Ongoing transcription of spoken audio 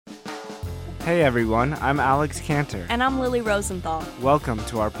Hey everyone, I'm Alex Cantor. And I'm Lily Rosenthal. Welcome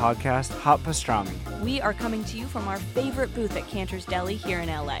to our podcast, Hot Pastrami. We are coming to you from our favorite booth at Cantor's Deli here in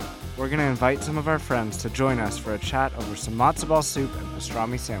LA. We're going to invite some of our friends to join us for a chat over some matzo ball soup and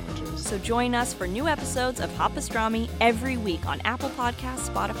pastrami sandwiches. So join us for new episodes of Hot Pastrami every week on Apple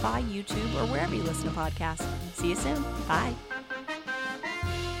Podcasts, Spotify, YouTube, or wherever you listen to podcasts. See you soon. Bye.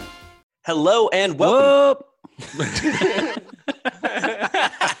 Hello and welcome.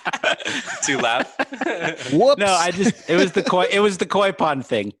 Too loud. Whoops. No, it was the koi pond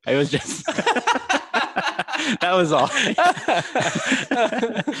thing. It was just that was all.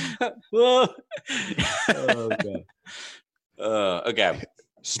 Oh god. Okay.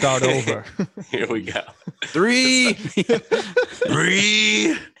 Start over. Here we go. Three.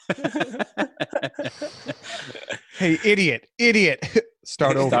 Hey, idiot.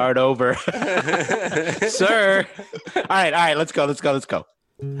 Start over. Sir. All right, let's go.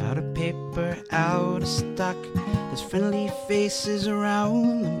 Out of paper, out of stock. There's friendly faces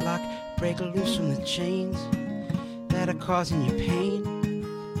around the block. Break loose from the chains that are causing you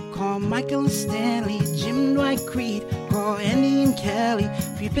pain. Call Michael and Stanley, Jim, Dwight, Creed. Call Andy and Kelly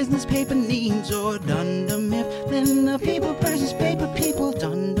for your business paper needs. Or Dunder Mifflin, the people versus paper people.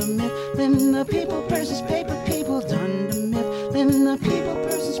 Dunder Mifflin, the people versus paper people. Dunder Mifflin, the people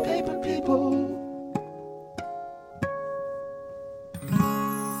versus paper people.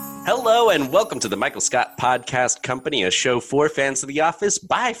 Hello and welcome to the Michael Scott Podcast Company, a show for fans of The Office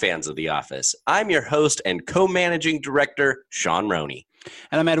by fans of The Office. I'm your host and co-managing director, Sean Roney.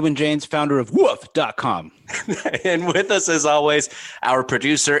 And I'm Edwin James, founder of Woof.com. And with us, as always, our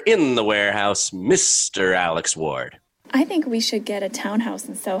producer in the warehouse, Mr. Alex Ward. I think we should get a townhouse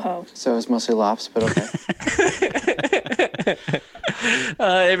in Soho. So it's mostly lofts, but okay.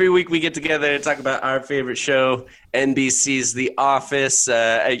 Every week we get together and talk about our favorite show, NBC's The Office.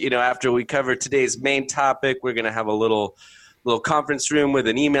 After we cover today's main topic, we're going to have a little conference room with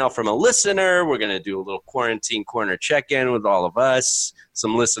an email from a listener. We're going to do a little quarantine corner check-in with all of us.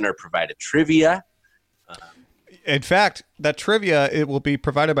 Some listener-provided trivia. In fact, that trivia, it will be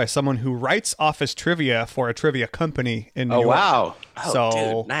provided by someone who writes office trivia for a trivia company in New York. Wow.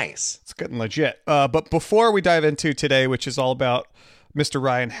 So dude, nice. It's getting legit. But before we dive into today, which is all about Mr.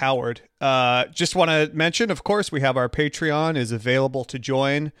 Ryan Howard, just want to mention, of course, we have our Patreon is available to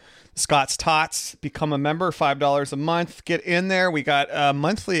join. Scott's Tots, become a member, $5 a month. Get in there. We got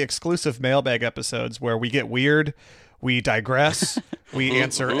monthly exclusive mailbag episodes where we get weird. We digress. We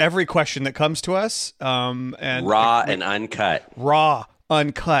answer every question that comes to us. And raw and uncut. Raw,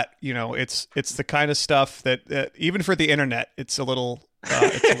 uncut. You know, it's the kind of stuff that even for the internet, it's a little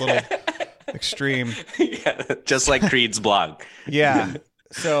extreme. Yeah, just like Creed's blog. Yeah.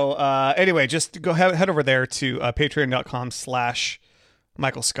 So anyway, just go head over there to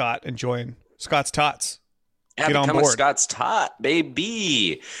patreon.com/Michael Scott and join Scott's Tots. Yeah, get on become board. a Scott's Tot,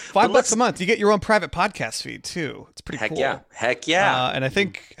 baby. $5 a month. You get your own private podcast feed too. It's pretty cool. Heck yeah. And I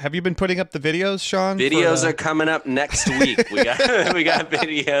think, have you been putting up the videos, Sean? Videos are coming up next week. We got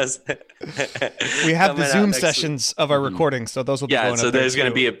videos. We have the Zoom sessions of our recording, so those will be going up. So there's going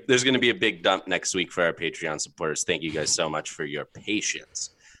to be a big dump next week for our Patreon supporters. Thank you guys so much for your patience.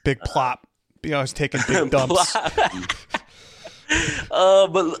 Big plop. I was taking big dumps.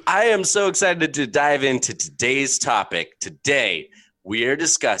 But I am so excited to dive into today's topic. Today, we are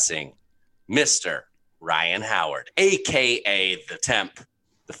discussing Mr. Ryan Howard, a.k.a. the temp,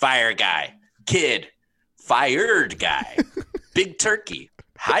 the fire guy, kid, fired guy, big turkey,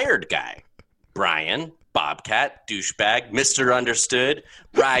 hired guy, Brian, Bobcat, douchebag, Mr. Understood,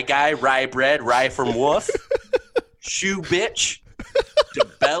 rye guy, rye bread, rye from Wolf, shoe bitch, the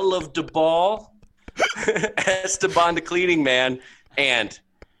belle of the ball, Esteban the cleaning man, and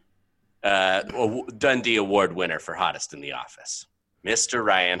Dundee Award winner for hottest in the office, Mr.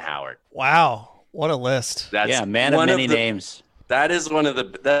 Ryan Howard. Wow, what a list! Man of many names. That is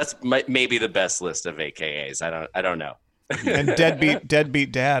that's maybe the best list of AKAs. I don't know. And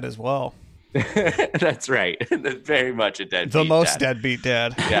deadbeat dad as well. That's right. Very much a deadbeat. The most deadbeat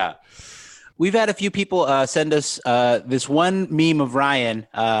dad. Yeah. We've had a few people send us this one meme of Ryan.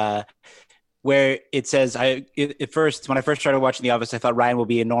 Where it says, when I first started watching The Office, I thought Ryan would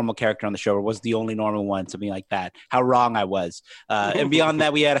be a normal character on the show, or was the only normal one, something like that. How wrong I was. And beyond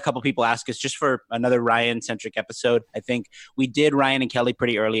that, we had a couple people ask us just for another Ryan-centric episode. I think we did Ryan and Kelly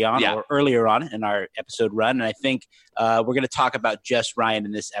pretty early on, or earlier on in our episode run. And I think we're going to talk about just Ryan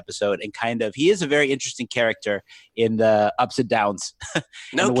in this episode, and he is a very interesting character in the ups and downs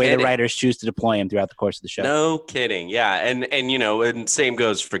and the way the writers choose to deploy him throughout the course of the show. No kidding. Yeah. And same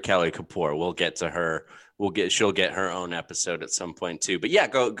goes for Kelly Kapoor. We'll get to her she'll get her own episode at some point too. But yeah,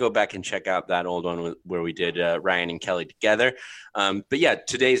 go back and check out that old one where we did Ryan and Kelly together. But yeah,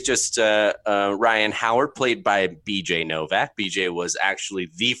 today's just Ryan Howard, played by BJ Novak. BJ was actually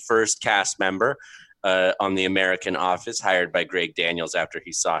the first cast member on The American Office, hired by Greg Daniels after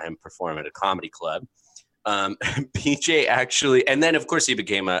he saw him perform at a comedy club. BJ actually, and then of course he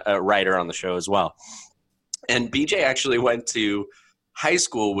became a writer on the show as well. And BJ actually went to high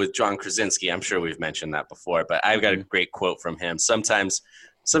school with John Krasinski. I'm sure we've mentioned that before, but I've got a great quote from him. Sometimes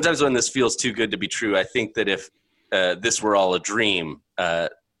when this feels too good to be true, I think that if this were all a dream,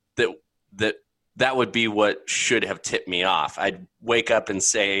 that would be what should have tipped me off. I'd wake up and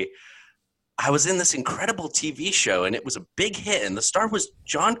say, I was in this incredible TV show and it was a big hit, and the star was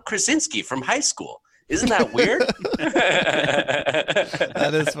John Krasinski from high school. Isn't that weird?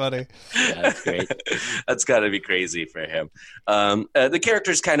 That is funny. Yeah, that's great. That's got to be crazy for him. The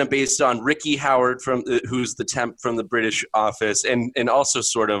character is kind of based on Ricky Howard, who's the temp from the British Office, and also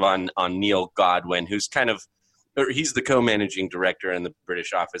sort of on Neil Godwin, who's he's the co-managing director in the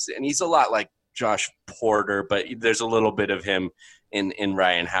British Office, and he's a lot like Josh Porter, but there's a little bit of him in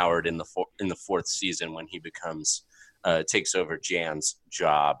Ryan Howard in the fourth season when he takes over Jan's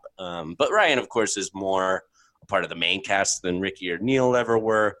job. But Ryan, of course, is more a part of the main cast than Ricky or Neil ever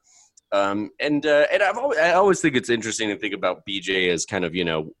were. And I always think it's interesting to think about BJ as kind of,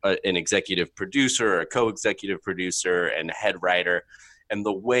 an executive producer or a co-executive producer and head writer, and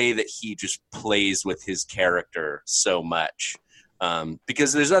the way that he just plays with his character so much.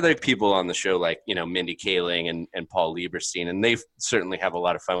 Because there's other people on the show like, Mindy Kaling and Paul Lieberstein, and they certainly have a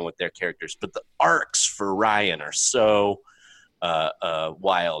lot of fun with their characters. But the arcs for Ryan are so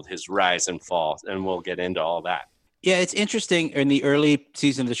wild, his rise and fall, and we'll get into all that. Yeah, it's interesting in the early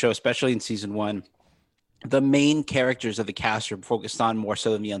season of the show, especially in season 1, the main characters of the cast are focused on more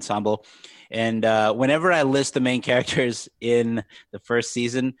so than the ensemble. And whenever I list the main characters in the first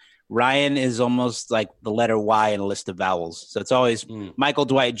season, Ryan is almost like the letter Y in a list of vowels. So it's always Michael,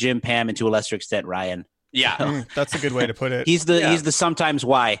 Dwight, Jim, Pam, and to a lesser extent, Ryan. Yeah. That's a good way to put it. He's the sometimes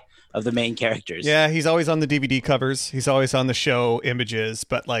Y of the main characters. Yeah, he's always on the DVD covers. He's always on the show images,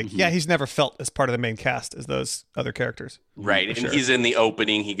 but he's never felt as part of the main cast as those other characters. Right. And he's in the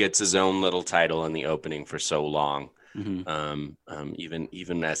opening. He gets his own little title in the opening for so long. Mm-hmm.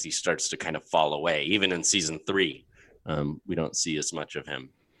 Even as he starts to kind of fall away, even in season 3, we don't see as much of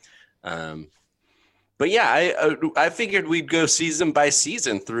him. But yeah, I figured we'd go season by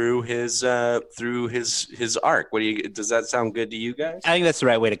season through his arc. Does that sound good to you guys? I think that's the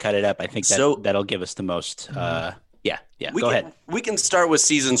right way to cut it up. I think that'll give us the most. Go ahead. We can start with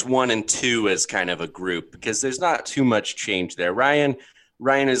seasons 1 and 2 as kind of a group because there's not too much change there. Ryan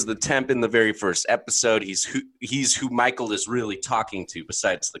is the temp in the very first episode. He's who Michael is really talking to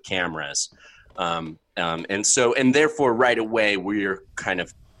besides the cameras. And therefore right away we're kind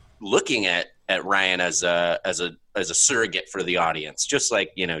of looking at Ryan as a surrogate for the audience, just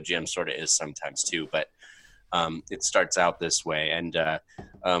like Jim sort of is sometimes too. But it starts out this way, and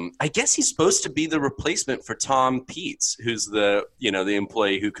I guess he's supposed to be the replacement for Tom Peets, who's the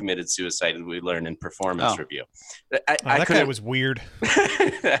employee who committed suicide. We learn in performance review. That guy was weird.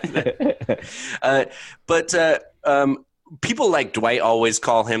 But people like Dwight always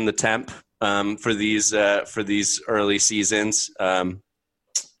call him the temp for these early seasons.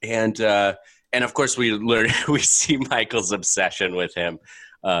 And of course we see Michael's obsession with him,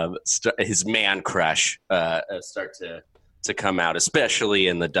 his man crush start to come out, especially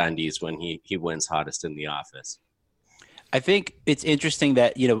in the Dundies when he wins Hottest in the Office. I think it's interesting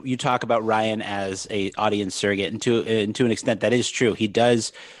that you talk about Ryan as a audience surrogate, and to an extent that is true. He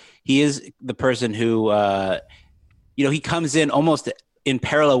is the person who he comes in almost in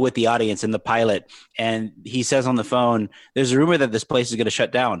parallel with the audience in the pilot, and he says on the phone, "There's a rumor that this place is going to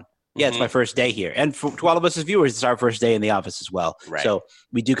shut down." Yeah, it's my first day here. And to all of us as viewers, it's our first day in the office as well. Right. So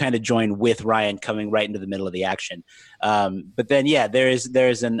we do kind of join with Ryan coming right into the middle of the action. But then,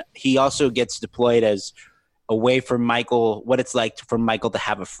 he also gets deployed as a way for Michael, what it's like for Michael to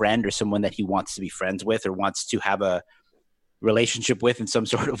have a friend or someone that he wants to be friends with or wants to have a relationship with in some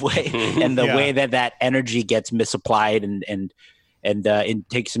sort of way. And the way that energy gets misapplied and it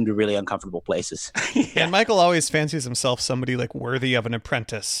takes him to really uncomfortable places. And Michael always fancies himself somebody like worthy of an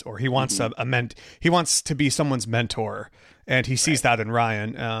apprentice, or he wants he wants to be someone's mentor, and he sees that in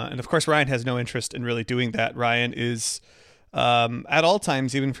Ryan. And of course, Ryan has no interest in really doing that. Ryan is, at all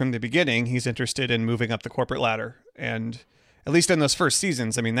times, even from the beginning, he's interested in moving up the corporate ladder. And at least in those first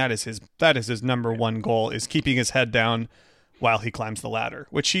seasons, I mean, that is his number one goal, is keeping his head down while he climbs the ladder,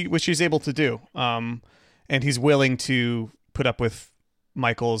 which he's able to do. And he's willing to put up with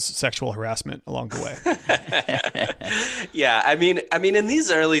Michael's sexual harassment along the way. Yeah, I mean, in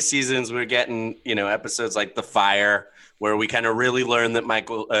these early seasons, we're getting episodes like The Fire, where we kind of really learn that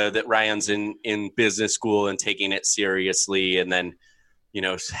that Ryan's in business school and taking it seriously, and then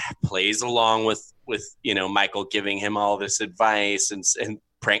plays along with Michael giving him all this advice and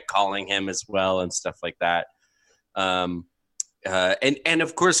prank calling him as well and stuff like that. And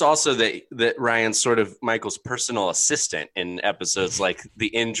of course also that Ryan's sort of Michael's personal assistant in episodes like The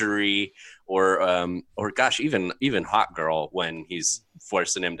Injury or gosh, even Hot Girl, when he's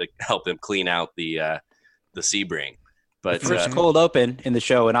forcing him to help him clean out the Sebring. But the first cold open in the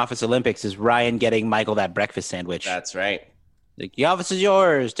show in Office Olympics is Ryan getting Michael that breakfast sandwich. That's right. Like, the office is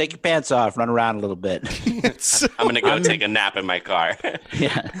yours. Take your pants off. Run around a little bit. I'm going to go take a nap in my car.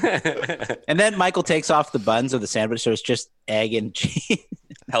 Yeah. And then Michael takes off the buns of the sandwich, so it's just egg and cheese.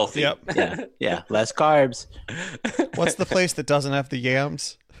 Healthy. Yep. Yeah. Less carbs. What's the place that doesn't have the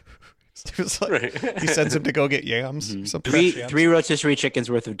yams? It was like, he sends him to go get yams. Mm-hmm. Some Three fresh yams. rotisserie chickens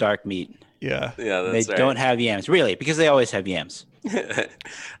worth of dark meat. Yeah. Yeah, They that's right. don't have yams. Really, because they always have yams.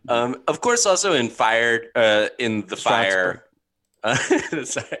 Of course, also in the Fire.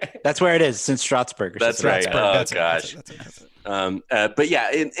 Sorry. That's where it is, since Strasbourg. That's right. That's Oh, that's it, gosh. that's it. But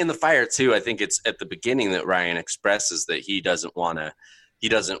yeah, in The Fire too, I think it's at the beginning that Ryan expresses that he doesn't want to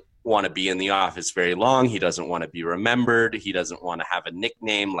be in the office very long. He doesn't want to be remembered. He doesn't want to have a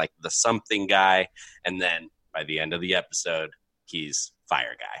nickname like the something guy. And then by the end of the episode, he's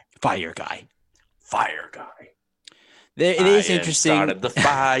Fire Guy. Fire guy. Fire Guy. It is interesting. Started the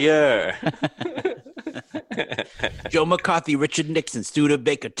fire. Joe McCarthy, Richard Nixon,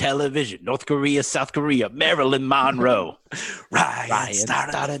 Studebaker Television, North Korea, South Korea, Marilyn Monroe. Ryan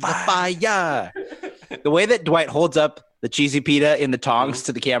started the fire. The way that Dwight holds up the cheesy pita in the tongs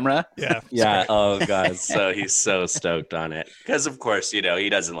to the camera. Yeah. Yeah. Oh God. So he's so stoked on it because, of course, he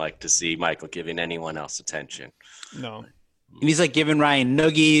doesn't like to see Michael giving anyone else attention. No. And he's like giving Ryan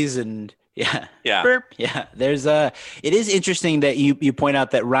noogies and Yeah. burp. Yeah. It is interesting that you point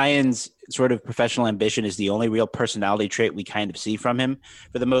out that Ryan's sort of professional ambition is the only real personality trait we kind of see from him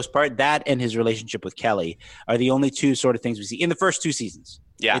for the most part. That and his relationship with Kelly are the only two sort of things we see in the first two seasons.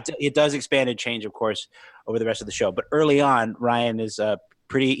 Yeah. It does expand and change, of course, over the rest of the show. But early on, Ryan is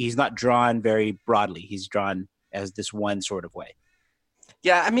he's not drawn very broadly. He's drawn as this one sort of way.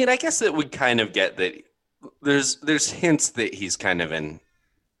 Yeah. I mean, I guess that we kind of get that there's hints that he's kind of in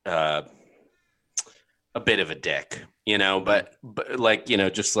a bit of a dick, but like,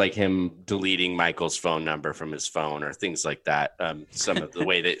 just like him deleting Michael's phone number from his phone or things like that. Some of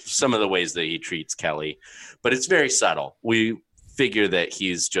the ways that he treats Kelly, but it's very subtle. We figure that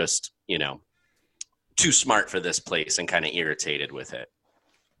he's just, too smart for this place and kind of irritated with it.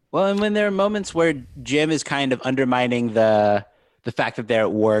 Well, and when there are moments where Jim is kind of undermining the fact that they're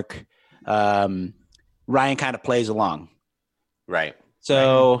at work, Ryan kind of plays along. Right.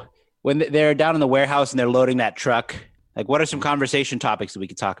 So when they're down in the warehouse and they're loading that truck, like, what are some conversation topics that we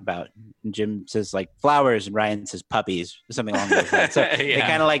could talk about? And Jim says like flowers, and Ryan says puppies, or something along those lines. So they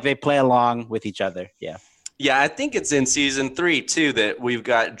kind of they play along with each other. Yeah. Yeah, I think it's in season 3 too that we've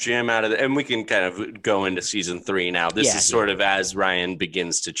got Jim out of and we can kind of go into season 3 now. This is sort of as Ryan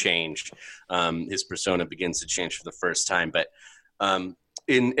begins to change, his persona begins to change for the first time. But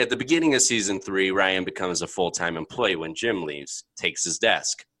at the beginning of season 3, Ryan becomes a full-time employee when Jim leaves, takes his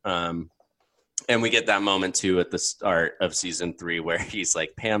desk. And we get that moment too at the start of season 3 where he's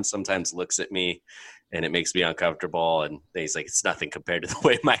like, Pam sometimes looks at me and it makes me uncomfortable. And he's like, it's nothing compared to the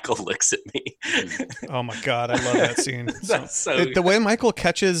way Michael looks at me. Oh my God. I love that scene. So the way Michael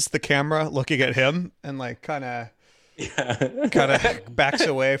catches the camera looking at him and like kind of backs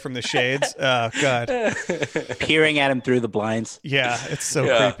away from the shades. Oh God. Peering at him through the blinds. Yeah. It's so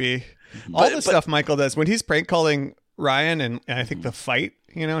creepy. All the stuff Michael does when he's prank calling Ryan and I think the fight,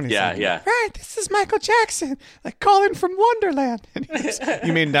 and he's like, right, this is Michael Jackson, like calling from Wonderland. And he goes,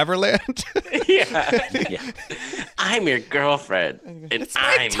 you mean Neverland? Yeah. I'm your girlfriend, and It's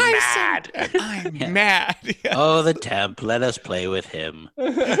I'm Mike Tyson. mad. I'm mad. Yeah. Oh, the temp. Let us play with him.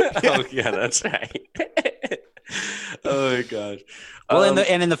 Oh, yeah, that's right. Oh, my gosh. Well,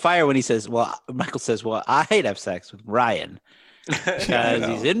 in the Fire, when he says, Michael says, I'd have sex with Ryan. Because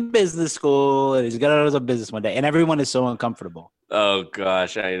he's in business school and he's going to do some business one day. And everyone is so uncomfortable. Oh,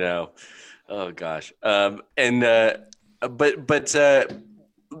 gosh, I know. Oh, gosh. But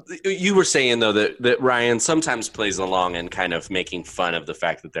you were saying, though, that Ryan sometimes plays along and kind of making fun of the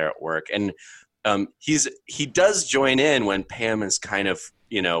fact that they're at work. And he does join in when Pam is kind of,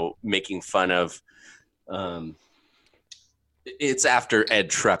 making fun of It's after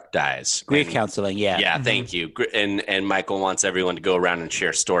Ed Truck dies. Grief counseling, yeah. Yeah, thank you. And Michael wants everyone to go around and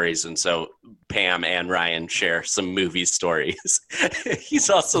share stories, and so Pam and Ryan share some movie stories. He's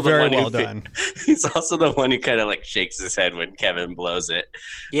also the Very one well who done. He's also the one who kind of like shakes his head when Kevin blows it.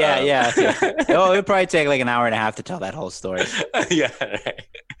 Yeah. Oh, it'd probably take like an hour and a half to tell that whole story. Yeah.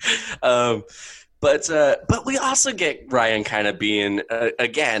 Right. But we also get Ryan kind of being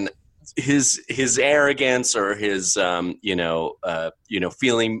again his arrogance or his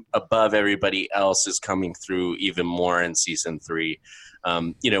feeling above everybody else is coming through even more in season 3.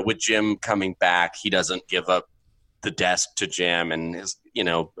 With Jim coming back, he doesn't give up the desk to Jim and is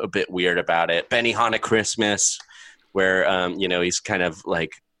a bit weird about it. Benihana Christmas, where he's kind of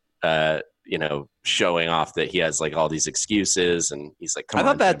like showing off that he has like all these excuses, and he's like, "Come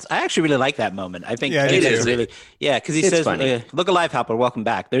on." I actually really like that moment. I think Yeah, it it is is. really, because he It's says, funny. "Look alive, Hopper, welcome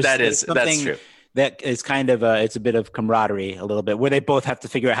back." That's something true. that is kind of it's a bit of camaraderie a little bit where they both have to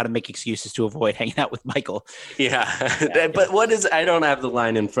figure out how to make excuses to avoid hanging out with Michael. Yeah. But I don't have the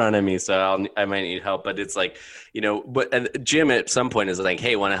line in front of me, so I might need help. But it's like, and Jim at some point is like,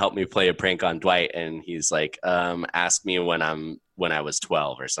 "Hey, want to help me play a prank on Dwight?" And he's like, "Ask me when I was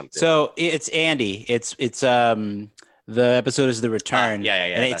 12 or something." So it's Andy. It's the episode is The Return. Yeah,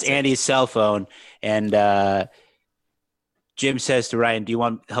 And it's that's it. Andy's cell phone. And Jim says to Ryan, "Do you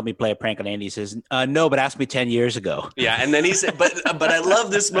want to help me play a prank on Andy?" He says, "No, but ask me 10 years ago." Yeah, and then he said, but I love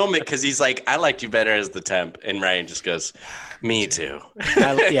this moment because he's like, "I liked you better as the temp," and Ryan just goes, "Me too."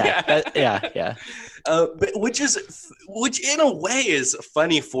 Yeah. But which in a way is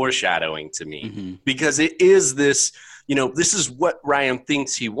funny foreshadowing to me, Mhm. because it is this, this is what Ryan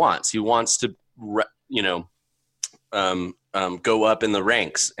thinks he wants. He wants to, go up in the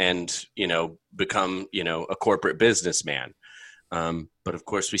ranks and, become, a corporate businessman. But of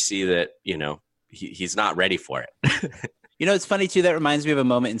course we see that, he's not ready for it. It's funny too. That reminds me of a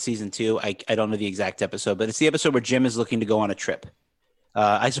moment in season 2. I don't know the exact episode, but it's the episode where Jim is looking to go on a trip.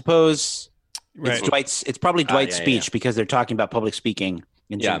 I suppose Right. it's probably Dwight's yeah, speech because they're talking about public speaking,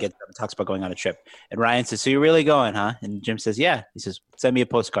 and Jim Yeah. talks about going on a trip. And Ryan says, "So you're really going, huh?" And Jim says, "Yeah." He says, "Send me a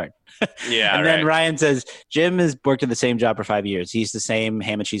postcard." Yeah. And then Ryan says, "Jim has worked in the same job for 5 years. He's the same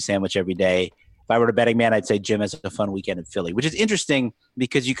ham and cheese sandwich every day. If I were a betting man, I'd say Jim has a fun weekend in Philly," which is interesting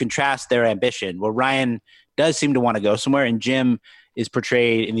because you contrast their ambition. Where Ryan does seem to want to go somewhere, and Jim is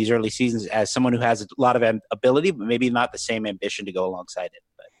portrayed in these early seasons as someone who has a lot of ability, but maybe not the same ambition to go alongside it.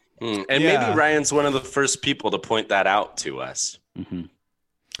 But, And Yeah. maybe Ryan's one of the first people to point that out to us. mhm.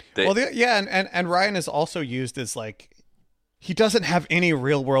 And Ryan is also used as like, he doesn't have any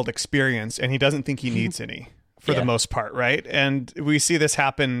real world experience and he doesn't think he needs any for Yeah. the most part, right? And we see this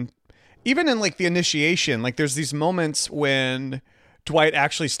happen even in like the initiation. Like there's these moments when Dwight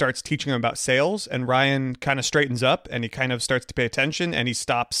actually starts teaching him about sales and Ryan kind of straightens up and he kind of starts to pay attention and he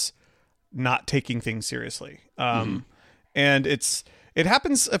stops not taking things seriously. And it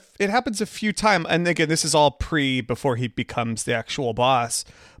happens a few times, and again, this is all before he becomes the actual boss.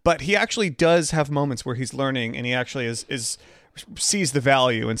 But he actually does have moments where he's learning, and he actually sees the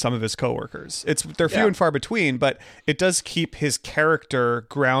value in some of his coworkers. They're few and far between, but it does keep his character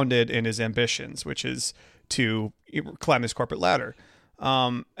grounded in his ambitions, which is to climb his corporate ladder.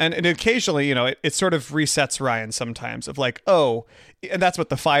 And occasionally, it sort of resets Ryan sometimes of like, oh, and that's what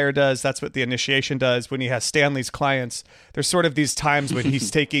the fire does. That's what the initiation does. When he has Stanley's clients, there's sort of these times when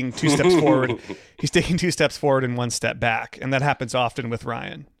he's taking 2 steps forward. He's taking 2 steps forward and 1 step back. And that happens often with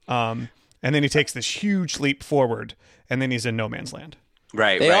Ryan. And then he takes this huge leap forward and then he's in no man's land.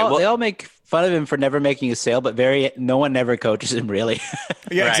 Right. They Well, all make fun of him for never making a sale, but no one ever coaches him really.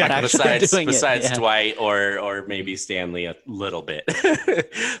 Yeah, right. exactly. Actually Besides doing it, yeah. Dwight or maybe Stanley a little bit,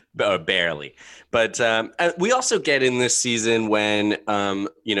 or barely. But we also get in this season when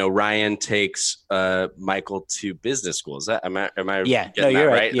Ryan takes Michael to business school. Is that am I Yeah. getting No, you're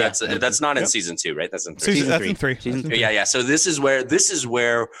that right. Yeah. That's not in Yep. season 2, right? That's in 3. Season, that's three. in 3. Season three. Yeah. So this is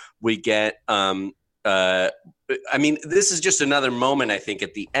where we get this is just another moment, I think,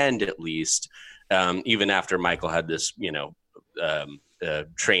 at the end, at least, even after Michael had this,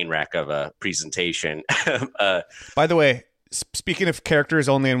 train wreck of a presentation. By the way, speaking of characters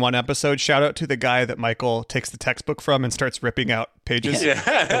only in one episode, shout out to the guy that Michael takes the textbook from and starts ripping out pages.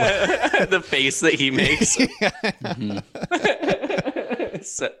 Yeah. The face that he makes.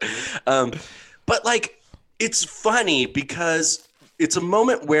 But like, it's funny because it's a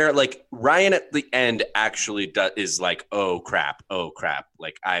moment where like Ryan at the end actually is like, oh crap,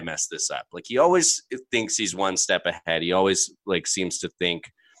 like I messed this up. Like he always thinks he's 1 step ahead. He always like seems to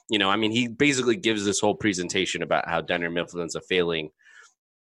think, he basically gives this whole presentation about how Dunder Mifflin's a failing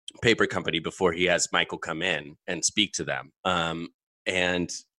paper company before he has Michael come in and speak to them.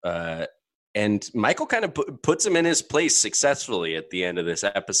 And Michael kind of puts him in his place successfully at the end of this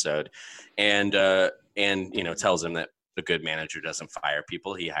episode, and tells him that a good manager doesn't fire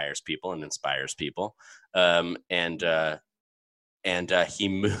people; he hires people and inspires people. And he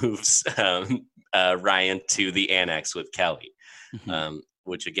moves Ryan to the annex with Kelly,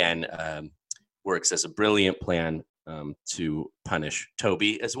 which again works as a brilliant plan to punish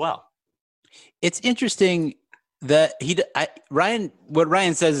Toby as well. It's interesting that what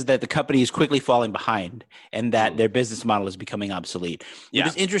Ryan says is that the company is quickly falling behind and that their business model is becoming obsolete. Yeah.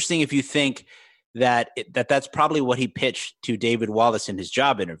 It's interesting if you think that that's probably what he pitched to David Wallace in his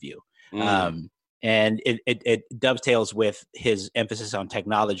job interview. And it dovetails with his emphasis on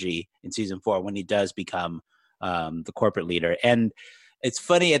technology in season 4 when he does become the corporate leader. And it's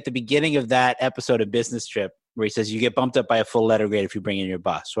funny at the beginning of that episode of Business Trip where he says you get bumped up by a full letter grade if you bring in your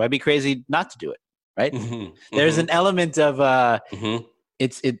boss. So I'd be crazy not to do it. Right. There's an element of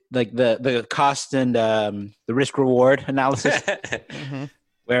it's like the cost and the risk reward analysis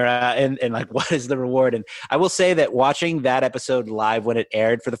where and like what is the reward? And I will say that watching that episode live when it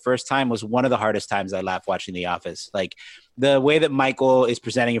aired for the first time was one of the hardest times I laughed watching The Office. Like the way that Michael is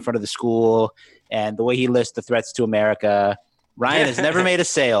presenting in front of the school and the way he lists the threats to America. Ryan has never made a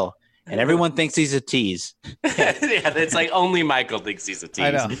sale. And everyone thinks he's a tease. Yeah, it's like only Michael thinks he's a tease.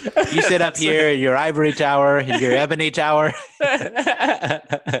 I know. You sit up here in your ivory tower, in your ebony tower.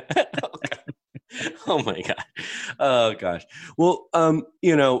 Oh my God. Oh gosh. Well,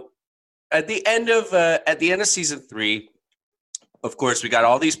 at the end of season 3, of course, we got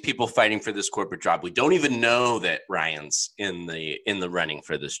all these people fighting for this corporate job. We don't even know that Ryan's in the running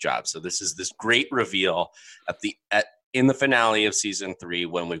for this job. So this is this great reveal in the finale of season 3,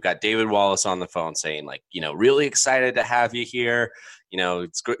 when we've got David Wallace on the phone saying, like, really excited to have you here.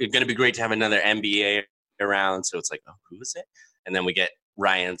 It's going to be great to have another MBA around. So it's like, oh, who is it? And then we get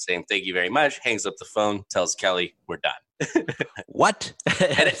Ryan saying, thank you very much, hangs up the phone, tells Kelly, we're done. What?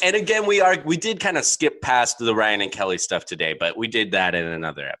 and again, we did kind of skip past the Ryan and Kelly stuff today, but we did that in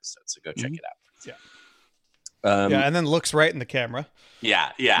another episode. So go check it out. Yeah. And then looks right in the camera.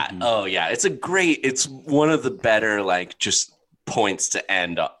 Yeah. Oh yeah. It's one of the better, like, just points to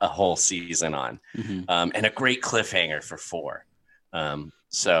end a whole season on. And a great cliffhanger for 4.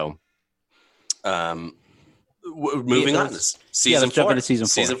 Moving on to season 4.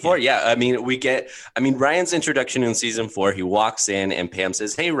 Season 4. Yeah. Ryan's introduction in season 4, he walks in and Pam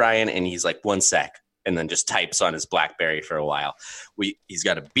says, hey, Ryan. And he's like, 1 sec. And then just types on his BlackBerry for a while. He's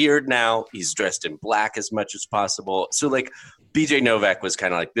got a beard now. He's dressed in black as much as possible. So like BJ Novak was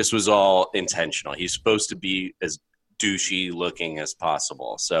kind of like, this was all intentional. He's supposed to be as douchey looking as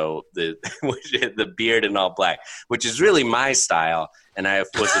possible. So the beard and all black, which is really my style. And I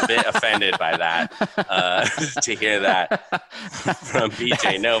was a bit offended by that, to hear that from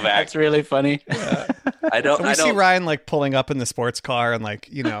BJ Novak. That's really funny. We see Ryan like pulling up in the sports car and like,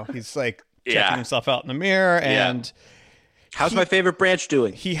 he's like checking himself out in the mirror and how's my favorite branch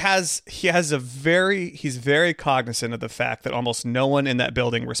doing? He's very cognizant of the fact that almost no one in that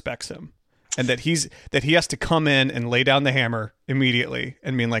building respects him. And that he has to come in and lay down the hammer immediately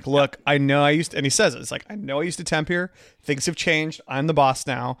and being like, look, I know I used to, and he says it's like, I know I used to temp here. Things have changed. I'm the boss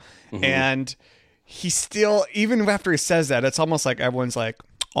now. And he still, even after he says that, it's almost like everyone's like,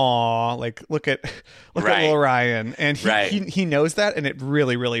 aw, like look at little Ryan. And he knows that, and it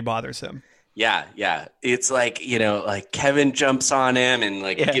really, really bothers him. Yeah. It's like, like Kevin jumps on him and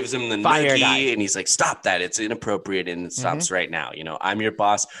like gives him the noogie, and he's like, stop that. It's inappropriate, and it stops right now. I'm your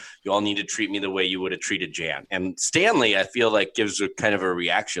boss. You all need to treat me the way you would have treated Jan. And Stanley, I feel like, gives a kind of a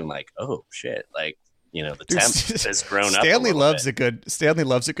reaction like, oh shit, like, the temp has grown up. Stanley loves a good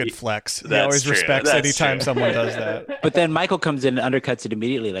flex. He always respects anytime someone does that. But then Michael comes in and undercuts it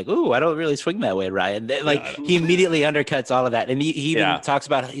immediately, like, ooh, I don't really swing that way, Ryan. Like, he immediately undercuts all of that. And he even talks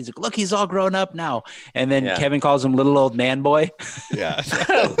about, he's like, look, he's all grown up now. And then Kevin calls him little old man boy. Yeah.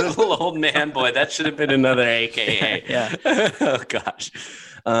 Little old man boy. That should have been another AKA. Yeah. Oh, gosh.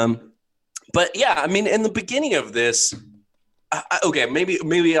 But yeah, in the beginning of this, okay,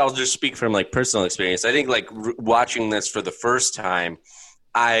 maybe I'll just speak from like personal experience. I think like watching this for the first time,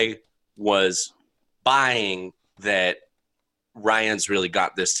 I was buying that Ryan's really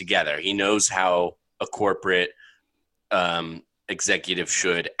got this together. He knows how a corporate executive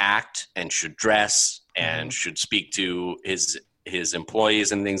should act and should dress and should speak to his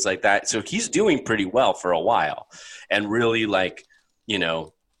employees and things like that. So he's doing pretty well for a while, and really like,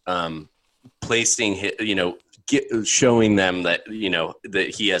 placing his, showing them that, that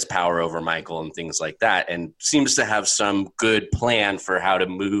he has power over Michael and things like that, and seems to have some good plan for how to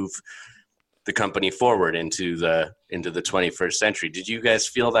move the company forward into the 21st century. Did you guys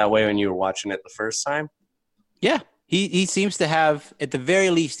feel that way when you were watching it the first time? Yeah. He seems to have, at the very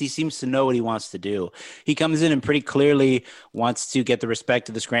least, he seems to know what he wants to do. He comes in and pretty clearly wants to get the respect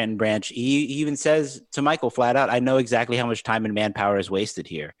of the Scranton branch. He even says to Michael flat out, I know exactly how much time and manpower is wasted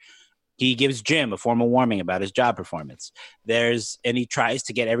here. He gives Jim a formal warning about his job performance. And he tries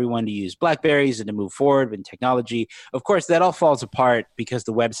to get everyone to use BlackBerries and to move forward in technology. Of course, that all falls apart because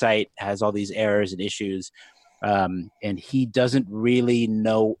the website has all these errors and issues. And he doesn't really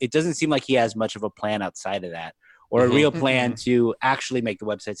know. It doesn't seem like he has much of a plan outside of that, or a real plan to actually make the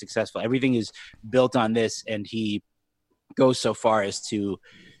website successful. Everything is built on this, and he goes so far as to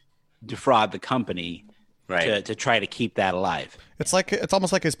defraud the company to try to keep that alive. It's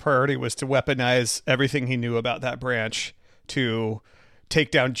almost like his priority was to weaponize everything he knew about that branch to take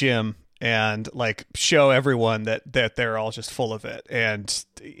down Jim and like show everyone that they're all just full of it. And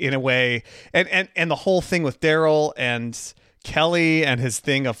in a way, and the whole thing with Daryl and Kelly and his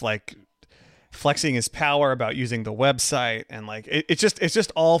thing of like flexing his power about using the website, and like it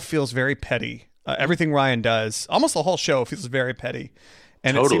just all feels very petty. Everything Ryan does, almost the whole show, feels very petty.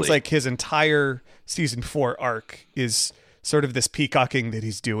 And It seems like his entire season 4 arc is sort of this peacocking that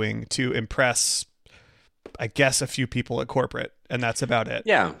he's doing to impress, I guess, a few people at corporate, and that's about it.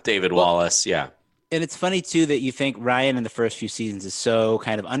 Yeah, David Wallace, yeah. And it's funny, too, that you think Ryan in the first few seasons is so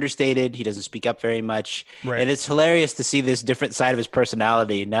kind of understated. He doesn't speak up very much. Right. And it's hilarious to see this different side of his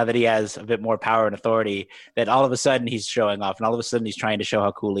personality now that he has a bit more power and authority, that all of a sudden he's showing off, and all of a sudden he's trying to show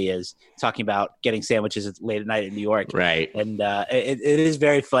how cool he is, talking about getting sandwiches late at night in New York. Right. And it is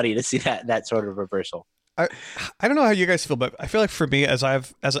very funny to see that sort of reversal. I don't know how you guys feel, but I feel like for me, as I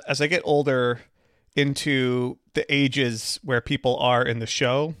get older into the ages where people are in the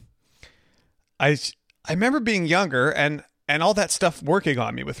show, I remember being younger and all that stuff working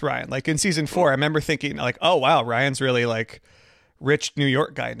on me with Ryan. Like in season 4, I remember thinking like, oh wow, Ryan's really like rich New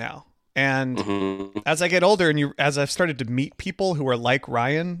York guy now. And as I get older and as I've started to meet people who are like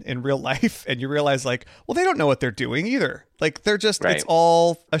Ryan in real life, and you realize like, well, they don't know what they're doing either. Like they're just, It's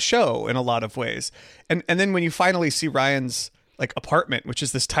all a show in a lot of ways. And then when you finally see Ryan's like apartment, which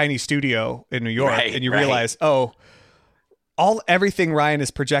is this tiny studio in New York, and you realize, oh, everything Ryan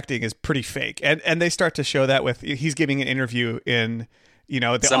is projecting is pretty fake. And they start to show that with, he's giving an interview in,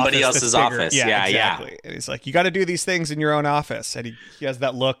 the somebody else's office. Yeah, exactly. And he's like, you got to do these things in your own office. And he has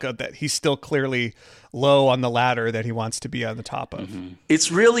that look of that he's still clearly low on the ladder that he wants to be on the top of.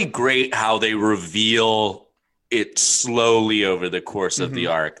 It's really great how they reveal it slowly over the course of the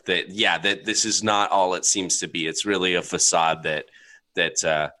arc that this is not all it seems to be. It's really a facade that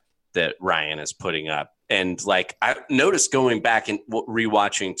Ryan is putting up. And like I noticed going back and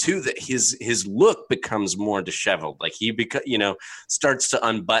rewatching too, that his look becomes more disheveled. Like he starts to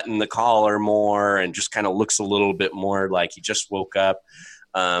unbutton the collar more and just kind of looks a little bit more like he just woke up.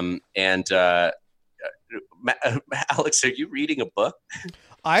 Alex, are you reading a book?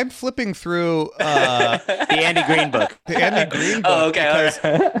 I'm flipping through the Andy Green book. The Andy Green book. Oh,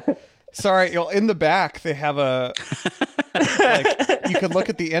 okay. Sorry, in the back they have a like you can look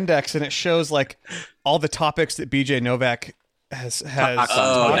at the index and it shows like all the topics that BJ Novak has talked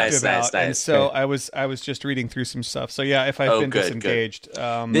about. Nice. And so I was just reading through some stuff. So yeah, if I've been disengaged,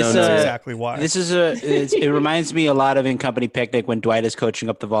 that's exactly why. This is it reminds me a lot of In Company Picnic when Dwight is coaching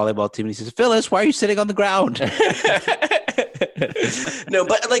up the volleyball team and he says, "Phyllis, why are you sitting on the ground?" No,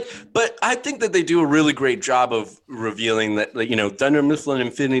 but I think that they do a really great job of revealing that, Dunder Mifflin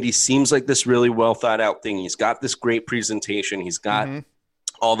Infinity seems like this really well thought out thing. He's got this great presentation. He's got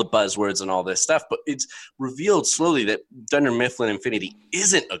all the buzzwords and all this stuff, but it's revealed slowly that Dunder Mifflin Infinity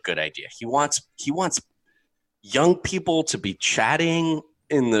isn't a good idea. He wants young people to be chatting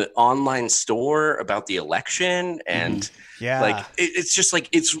in the online store about the election, and it's just like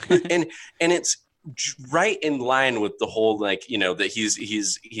it's and it's right in line with the whole that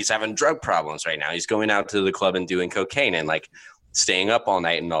he's having drug problems right now. He's going out to the club and doing cocaine and like staying up all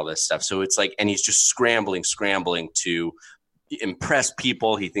night and all this stuff. So it's like, and he's just scrambling to impress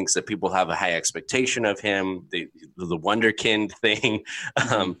people. He thinks that people have a high expectation of him, the wonderkind thing.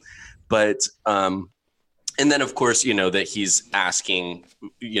 And then of course, that he's asking,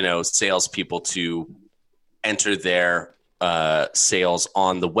 salespeople to enter their sales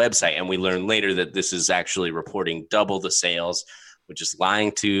on the website, and we learn later that this is actually reporting double the sales, which is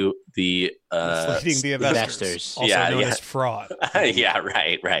lying to the investors, also known as fraud. Yeah,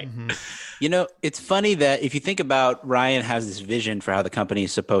 right. You know, it's funny that if you think about Ryan has this vision for how the company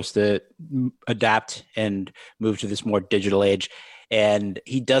is supposed to adapt and move to this more digital age, and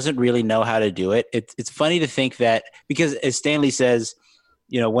he doesn't really know how to do it. It's funny to think that, because as Stanley says,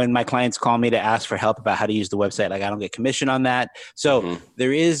 you know, when my clients call me to ask for help about how to use the website, like I don't get commission on that. So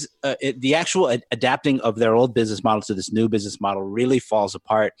there is the actual adapting of their old business model to this new business model really falls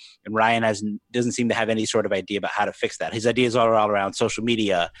apart. And Ryan doesn't seem to have any sort of idea about how to fix that. His ideas are all around social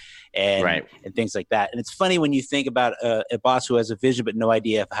media and things like that. And it's funny when you think about a boss who has a vision but no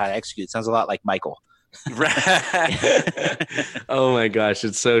idea of how to execute. It sounds a lot like Michael. Right. Oh my gosh,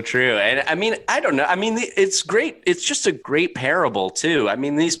 it's so true. And I mean, I don't know. I mean, it's great. It's just a great parable too. I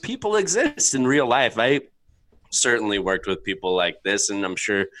mean, these people exist in real life. I certainly worked with people like this, and I'm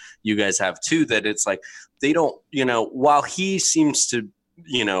sure you guys have too, that it's like they don't, you know, while he seems to,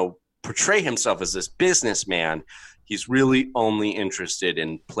 you know, portray himself as this businessman, he's really only interested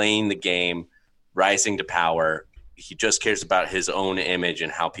in playing the game, rising to power. He just cares about his own image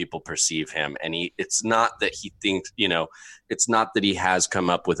and how people perceive him. And it's not that he thinks, you know, it's not that he has come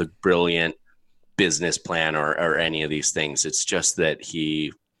up with a brilliant business plan or any of these things. It's just that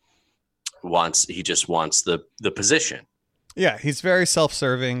he just wants the position. Yeah. He's very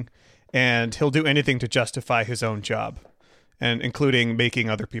self-serving, and he'll do anything to justify his own job, and including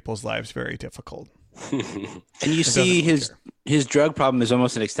making other people's lives very difficult. And you see his drug problem is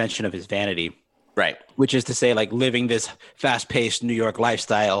almost an extension of his vanity. Right. Which is to say, like, living this fast-paced New York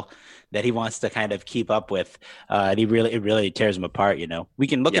lifestyle that he wants to kind of keep up with. And it really tears him apart, you know. We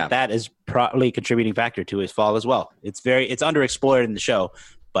can look at that as probably a contributing factor to his fall as well. It's underexplored in the show,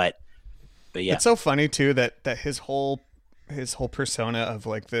 but yeah. It's so funny too that his whole persona of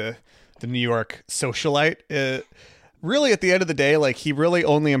like the New York socialite, really at the end of the day, like he really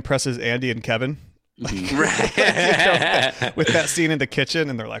only impresses Andy and Kevin. Right. You know, with that scene in the kitchen,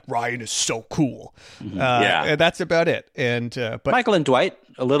 and they're like, Ryan is so cool. And that's about it. And but Michael and Dwight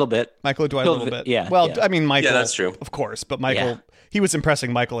a little bit. A little bit. Yeah. Well, yeah. I mean, Michael. Yeah, that's true. Of course, but Michael, he was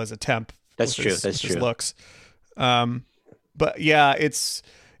impressing Michael as a temp. That's true. His looks. But yeah, it's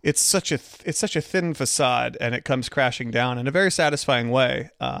such a thin facade, and it comes crashing down in a very satisfying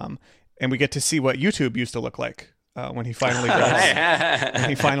way. And we get to see what YouTube used to look like when he finally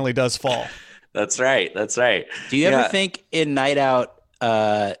does fall. That's right. Do you ever think in Night Out,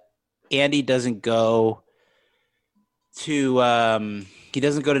 Andy doesn't go to he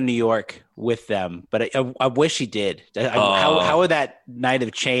doesn't go to New York with them? But I wish he did. How would that night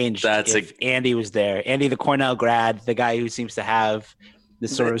have changed if Andy was there? Andy, the Cornell grad, the guy who seems to have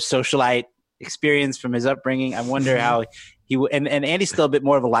this sort of socialite experience from his upbringing. I wonder how he and Andy's still a bit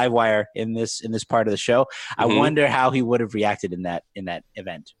more of a live wire in this part of the show. I wonder how he would have reacted in that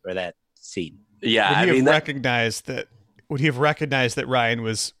event or that scene. Yeah, would he have recognized that Ryan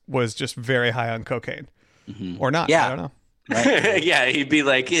was just very high on cocaine or not? Yeah. I don't know. Right. Yeah, he'd be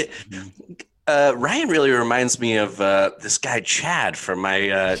like, Ryan really reminds me of this guy Chad from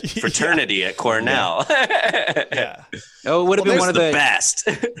my fraternity at Cornell. Yeah. Oh, it would have been one of the best.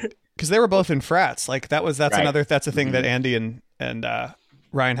 Because they were both in frats. Like that's a thing that Andy and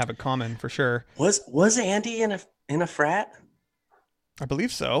Ryan have in common for sure. Was Andy in a frat? I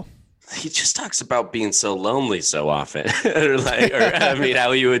believe so. He just talks about being so lonely so often, or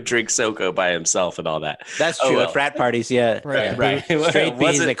how he would drink SoCo by himself and all that. That's true. At frat parties, yeah, right. Straight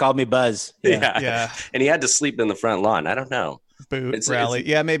B's, they called me Buzz. Yeah, and he had to sleep in the front lawn. I don't know. Boot rally.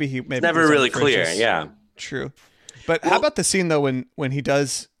 Yeah, maybe it's never really clear. Yeah, true. But how about the scene though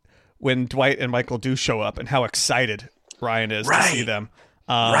when Dwight and Michael do show up, and how excited Ryan is to see them?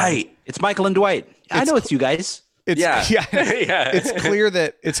 It's Michael and Dwight. I know it's you guys. It's clear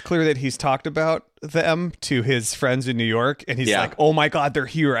that he's talked about them to his friends in New York, and he's like, "Oh my God, they're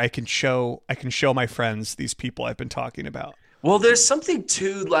here! I can show my friends these people I've been talking about." Well, there's something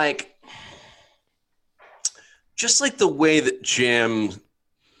to like, just like the way that Jim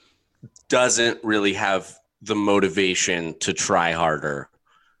doesn't really have the motivation to try harder.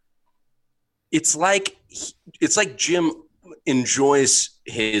 It's like Jim enjoys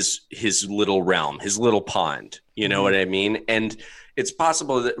his little realm, his little pond. You know what I mean? And it's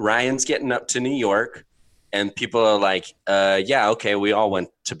possible that Ryan's getting up to New York and people are like, yeah, okay, we all went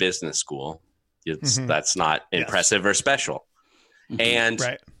to business school. That's not impressive or special. And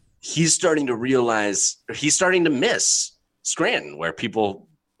he's starting to miss Scranton, where people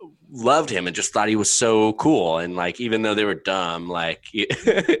loved him and just thought he was so cool. And like, even though they were dumb, like,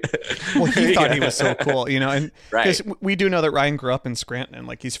 well, he thought he was so cool, you know, and because we do know that Ryan grew up in Scranton and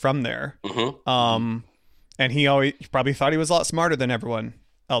like he's from there. And he always probably thought he was a lot smarter than everyone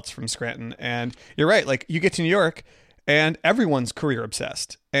else from Scranton. And you're right. Like you get to New York and everyone's career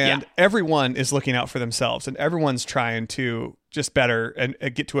obsessed, and everyone is looking out for themselves, and everyone's trying to just better and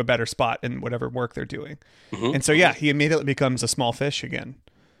get to a better spot in whatever work they're doing. And so, he immediately becomes a small fish again.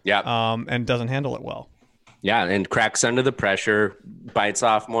 And doesn't handle it well. Yeah, and cracks under the pressure, bites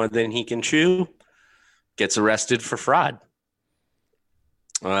off more than he can chew, gets arrested for fraud.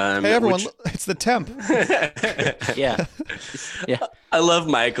 Hey, everyone, it's the temp. Yeah. I love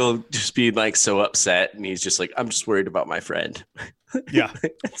Michael just being like so upset, and he's just like, I'm just worried about my friend. Yeah.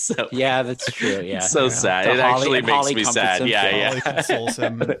 So Yeah, that's true. Yeah. so sad. So It actually makes Holly me comforts sad. him. Holly consoles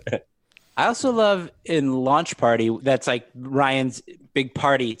him. I also love in Launch Party, that's like Ryan's big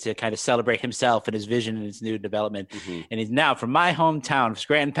party to kind of celebrate himself and his vision and his new development. And he's now from my hometown,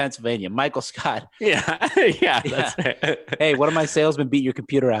 Scranton, Pennsylvania, Michael Scott. Yeah. That's right. Hey, one of my salesmen beat your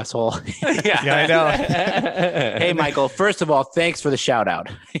computer, asshole. Yeah, I know. Hey, Michael, first of all, thanks for the shout out.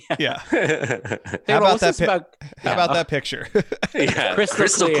 Yeah. Hey, How well, about what's this How about that picture? Yeah.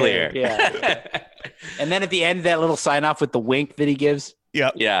 Crystal clear. Yeah. And then at the end, that little sign off with the wink that he gives.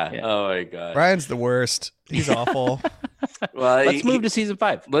 Yep. Yeah. Oh my God. Ryan's the worst. He's awful. Well, Let's move to season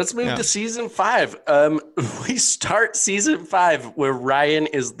 5. Let's move to season 5. We start season 5 where Ryan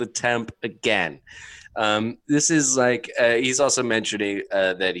is the temp again. This is like he's also mentioning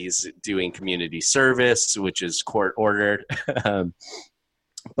that he's doing community service, which is court ordered.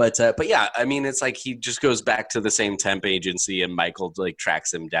 But yeah, I mean, it's like he just goes back to the same temp agency, and Michael like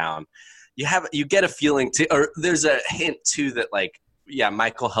tracks him down. You get a feeling too, or there's a hint too that like, yeah,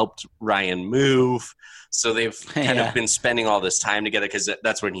 Michael helped Ryan move. So they've kind of been spending all this time together, because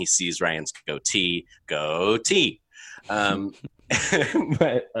that's when he sees Ryan's goatee.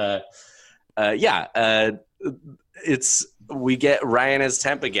 We get Ryan as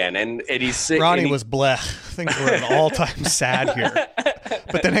temp again, and he's Ronnie was bleh. Things were an all-time sad here.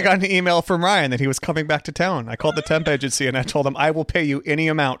 But then I got an email from Ryan that he was coming back to town. I called the temp agency and I told them, I will pay you any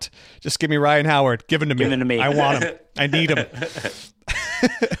amount. Just give me Ryan Howard. Give him to me. I want him. I need him.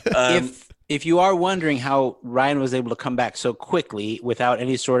 If you are wondering how Ryan was able to come back so quickly without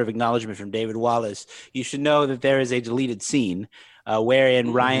any sort of acknowledgement from David Wallace, you should know that there is a deleted scene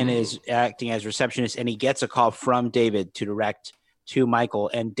wherein Ryan is acting as receptionist, and he gets a call from David to direct to Michael,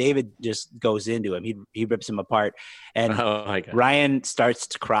 and David just goes into him. He rips him apart, and Ryan starts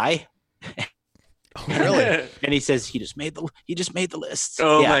to cry. Oh, really? And he says he just made the list.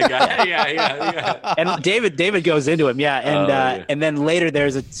 Oh my God. Yeah. And David goes into him. Yeah. And then later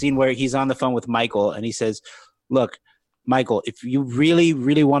there's a scene where he's on the phone with Michael, and he says, look, Michael, if you really,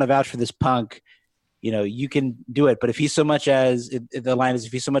 really want to vouch for this punk, you can do it. But if he's so much as the line is,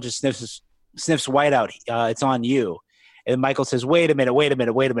 if he so much as sniffs white out, it's on you. And Michael says, wait a minute.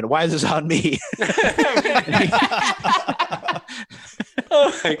 Why is this on me?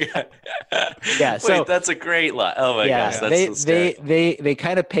 Oh my God. Yeah. So wait, that's a great line. Oh my gosh. That's they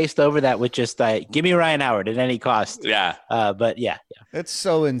kind of paste over that with just give me Ryan Howard at any cost. Yeah. But yeah. It's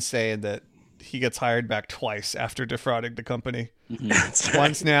so insane that he gets hired back twice after defrauding the company. That's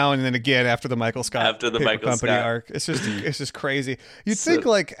Once now, and then again after the Michael Scott company arc. It's just crazy. You'd think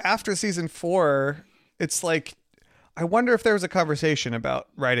like after season 4, it's like, I wonder if there was a conversation about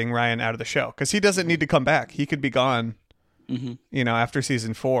writing Ryan out of the show, because he doesn't need to come back. He could be gone, after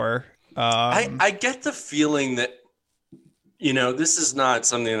season 4. I get the feeling that, this is not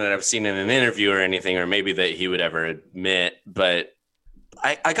something that I've seen in an interview or anything, or maybe that he would ever admit, but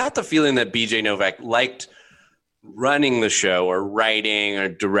I got the feeling that BJ Novak liked running the show or writing or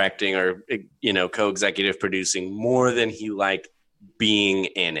directing or, co-executive producing more than he liked being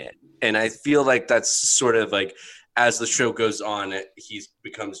in it. And I feel like that's sort of like, as the show goes on, he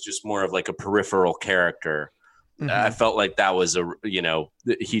becomes just more of like a peripheral character. I felt like that was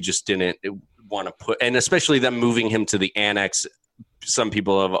he just didn't want to put, and especially them moving him to the annex. Some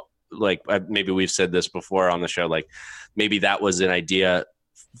people have like, maybe we've said this before on the show, like maybe that was an idea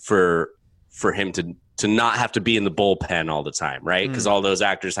for him to not have to be in the bullpen all the time, right? Because all those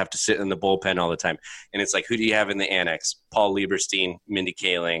actors have to sit in the bullpen all the time, and it's like, who do you have in the annex? Paul Lieberstein, Mindy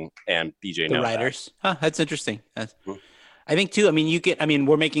Kaling, and BJ Novak. The writers. That's interesting. I think too.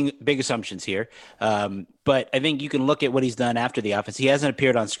 We're making big assumptions here, but I think you can look at what he's done after The Office. He hasn't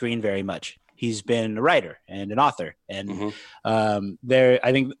appeared on screen very much. He's been a writer and an author, and I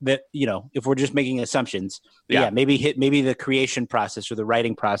think that if we're just making assumptions, maybe the creation process or the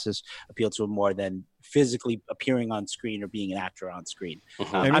writing process appealed to him more than physically appearing on screen or being an actor on screen.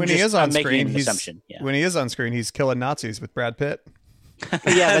 And when he is on screen, he's killing Nazis with Brad Pitt.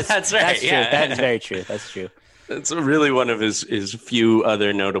 Yeah, that's right. That's true. That is very true. That's true. It's really one of his few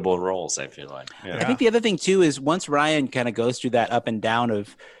other notable roles, I feel like. Yeah. I think the other thing too is once Ryan kind of goes through that up and down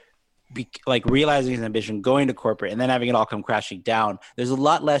of like realizing his ambition, going to corporate, and then having it all come crashing down. There's a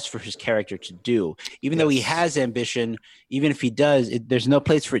lot less for his character to do. Even though he has ambition, even if he does, there's no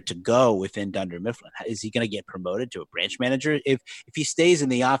place for it to go within Dunder Mifflin. Is he going to get promoted to a branch manager? If he stays in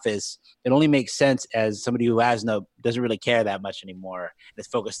the office, it only makes sense as somebody who doesn't really care that much anymore and is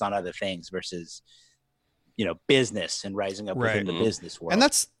focused on other things versus, business and rising up within the business world. And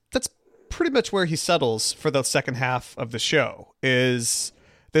that's pretty much where he settles for the second half of the show, is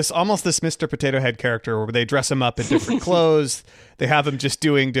this Mr. Potato Head character where they dress him up in different clothes. They have him just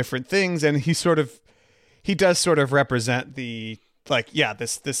doing different things. And he does sort of represent this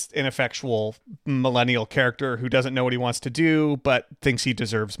ineffectual millennial character who doesn't know what he wants to do, but thinks he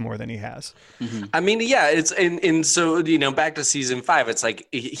deserves more than he has. Mm-hmm. I mean, yeah, it's so back to season 5. It's like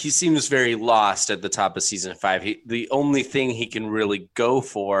he seems very lost at the top of season 5. The only thing he can really go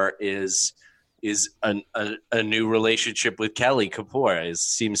for is a new relationship with Kelly Kapoor. It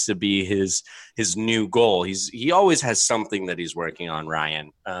seems to be his new goal. He always has something that he's working on,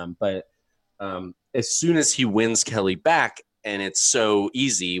 Ryan. But as soon as he wins Kelly back. And it's so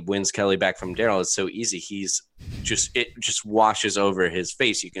easy, wins Kelly back from Daryl. It's so easy. It just washes over his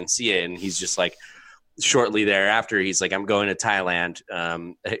face. You can see it. And he's just like, shortly thereafter, he's like, I'm going to Thailand.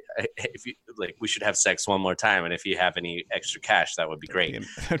 If you like, we should have sex one more time. And if you have any extra cash, that would be great.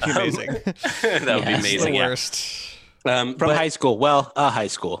 That'd be amazing. That would be amazing. The yeah. worst. From high school. Well, high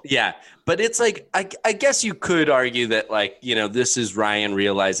school. Yeah. But it's like, I guess you could argue that this is Ryan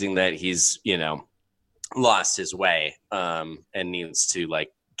realizing that he's, lost his way and needs to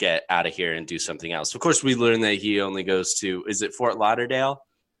get out of here and do something else. Of course, we learn that he only goes to, is it Fort Lauderdale?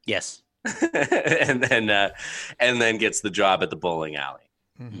 Yes. and then gets the job at the bowling alley.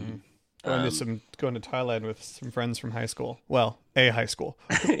 Mm-hmm. Going to Thailand with some friends from high school. Well, a high school.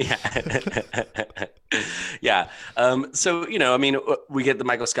 Yeah. Yeah. So, we get the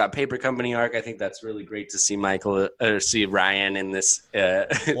Michael Scott Paper Company arc. I think that's really great to see Ryan in this.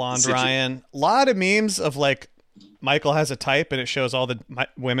 Blonde Ryan. A lot of memes of Michael has a type and it shows all the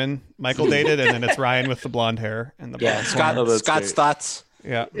women Michael dated, and then it's Ryan with the blonde hair and the Scott's great. thoughts.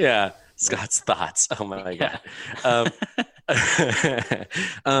 Yeah. Yeah. Scott's thoughts. Oh my God.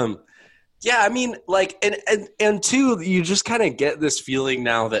 Yeah, I mean, and two, you just kind of get this feeling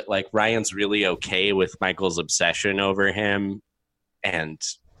now that Ryan's really okay with Michael's obsession over him, and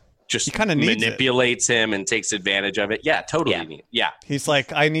just he kind of manipulates him and takes advantage of it. Yeah, totally. Yeah. He's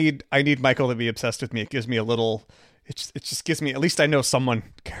like, I need Michael to be obsessed with me. It gives me a little. It just gives me, at least I know someone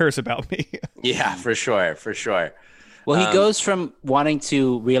cares about me. Yeah, for sure. Well, he goes from wanting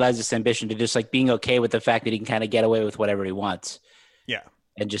to realize this ambition to just being okay with the fact that he can kind of get away with whatever he wants. Yeah.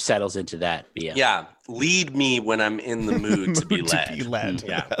 And just settles into that. Yeah. Lead me when I'm in the mood to be led.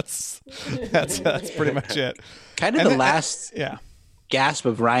 Yeah. That's pretty much it. Kind of last gasp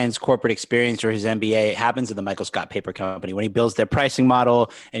of Ryan's corporate experience or his MBA happens at the Michael Scott Paper Company when he builds their pricing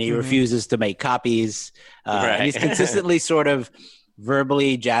model and he refuses to make copies. And he's consistently sort of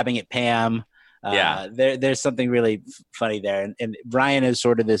verbally jabbing at Pam. There's something really funny there. And Ryan is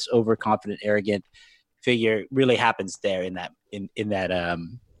sort of this overconfident, arrogant figure. Really happens there in that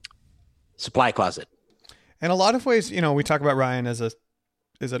supply closet. In a lot of ways, we talk about Ryan as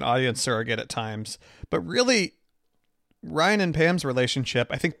an audience surrogate at times, but really Ryan and Pam's relationship,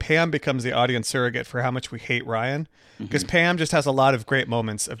 I think Pam becomes the audience surrogate for how much we hate Ryan, because Pam just has a lot of great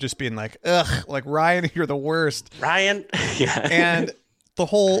moments of just being like, ugh, Ryan, you're the worst. Ryan. Yeah. And the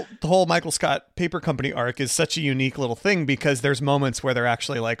whole Michael Scott Paper Company arc is such a unique little thing because there's moments where they're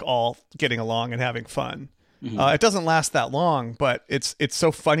actually all getting along and having fun. It doesn't last that long, but it's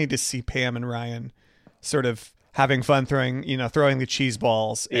so funny to see Pam and Ryan sort of having fun throwing the cheese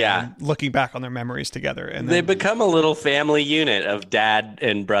balls and looking back on their memories together. And they become a little family unit of dad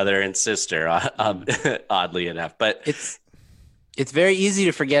and brother and sister, oddly enough. But it's very easy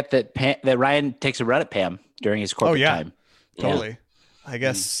to forget that Ryan takes a run at Pam during his corporate time. Totally. Yeah. I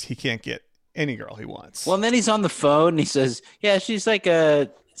guess he can't get any girl he wants. Well, and then he's on the phone and he says, yeah, she's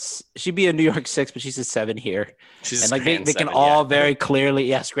she'd be a New York 6, but she's a 7 here. She's and they can all very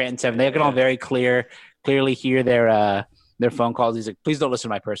clearly, Scranton 7. They can all very clearly hear their phone calls. He's like, please don't listen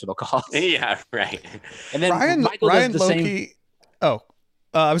to my personal calls. Yeah, right. And then Ryan low-key. Oh,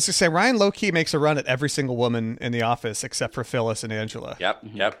 I was going to say Ryan low-key makes a run at every single woman in the office except for Phyllis and Angela. Yep.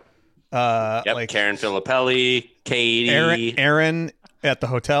 Karen Filippelli, Katie, Aaron at the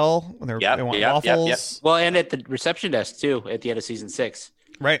hotel when they want waffles. Yep. Well, and at the reception desk too at the end of season 6.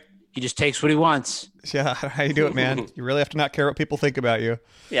 Right. He just takes what he wants. Yeah, how you do it, man. You really have to not care what people think about you.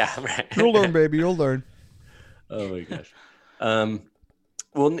 Yeah, right. You'll learn, baby. You'll learn. Oh my gosh.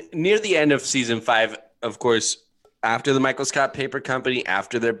 Well, near the end of season 5, of course, after the Michael Scott Paper Company,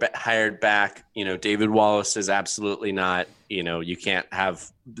 after they're hired back, David Wallace is absolutely not, you can't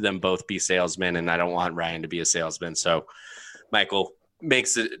have them both be salesmen, and I don't want Ryan to be a salesman. So Michael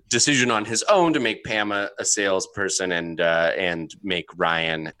makes a decision on his own to make Pam a salesperson and make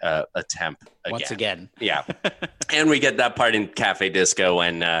Ryan a temp again. Once again. Yeah. And we get that part in Cafe Disco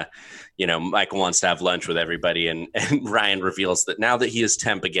when, Michael wants to have lunch with everybody, and Ryan reveals that now that he is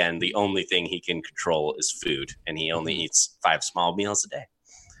temp again, the only thing he can control is food, and he only eats 5 small meals a day.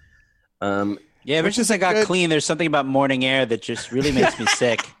 Yeah, ever since I got clean, there's something about morning air that just really makes me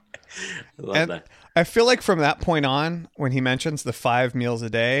sick. I love that. I feel like from that point on, when he mentions the 5 meals a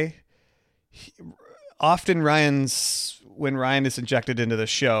day, often when Ryan is injected into the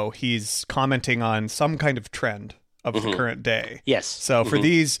show, he's commenting on some kind of trend of the current day. Yes. So for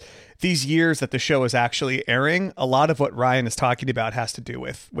these years that the show is actually airing, a lot of what Ryan is talking about has to do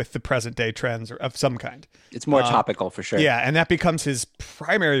with the present day trends of some kind. It's more topical for sure. Yeah, and that becomes his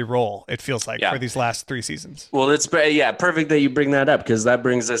primary role, it feels like, for these last 3 seasons. Well, it's perfect that you bring that up, because that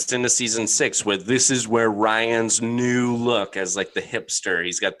brings us into season 6, where this is where Ryan's new look as like the hipster.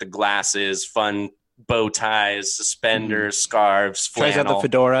 He's got the glasses, fun bow ties, suspenders, scarves, flannel. Tries out the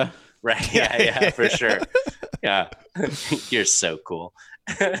fedora. Right. Yeah, for sure. Yeah. You're so cool.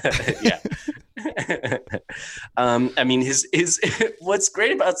 Yeah. I mean, his what's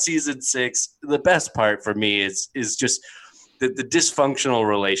great about season 6, the best part for me is just the dysfunctional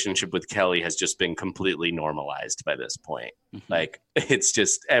relationship with Kelly has just been completely normalized by this point. Like, it's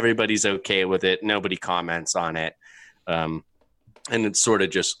just everybody's okay with it. Nobody comments on it. And it's sort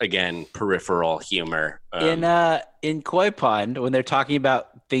of just, again, peripheral humor. In Koi Pond, when they're talking about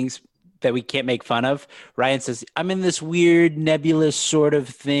things that we can't make fun of, Ryan says, I'm in this weird nebulous sort of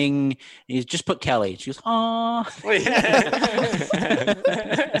thing. And he's just put Kelly. She goes, "Aw."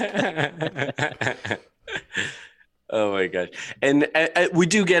 Oh my gosh. And we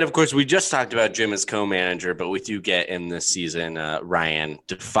do get, of course, we just talked about Jim as co-manager, but we do get in this season Ryan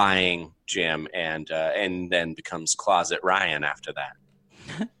defying Jim and then becomes Closet Ryan after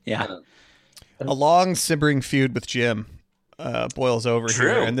that. Yeah. A long simmering feud with Jim boils over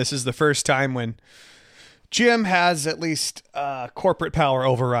here, and this is the first time when Jim has at least corporate power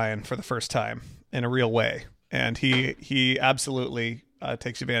over Ryan for the first time in a real way, and he absolutely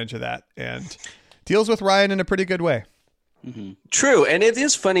takes advantage of that and deals with Ryan in a pretty good way. True, and it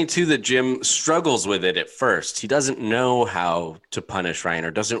is funny too that Jim struggles with it at first. He doesn't know how to punish Ryan,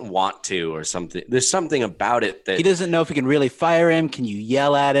 or doesn't want to, or something. There's something about it that he doesn't know if he can really fire him. Can you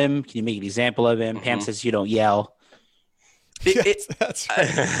yell at him? Can you make an example of him? Pam says you don't yell. That's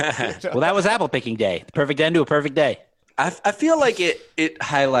right. Well, that was apple picking day. The perfect end to a perfect day. I feel like it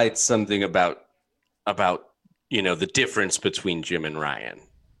highlights something about the difference between Jim and Ryan.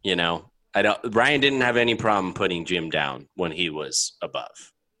 Ryan didn't have any problem putting Jim down when he was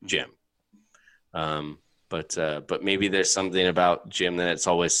above Jim. But maybe there's something about Jim that it's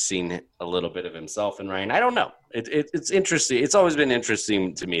always seen a little bit of himself in Ryan. I don't know. It's interesting. It's always been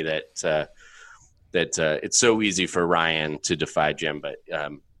interesting to me that it's so easy for Ryan to defy Jim, but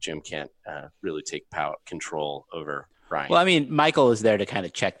Jim can't really take control over Ryan. Well, I mean, Michael is there to kind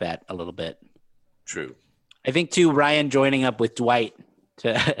of check that a little bit. True. I think too, Ryan joining up with Dwight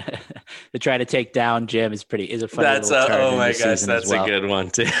to try to take down Jim is a funny little turn. Oh my gosh, that's a good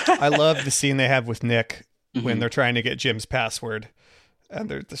one too. I love the scene they have with Nick when they're trying to get Jim's password, and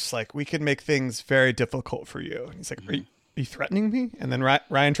they're just like, "We can make things very difficult for you." And he's like, "Are you threatening me?" And then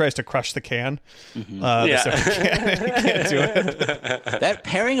Ryan tries to crush the can. So he can't do it. That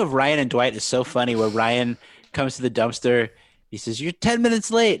pairing of Ryan and Dwight is so funny, where Ryan comes to the dumpster. He says, "You're 10 minutes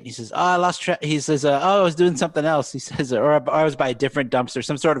late." He says, "Oh, I lost track." He says, I was doing something else." He says, or I was by a different dumpster,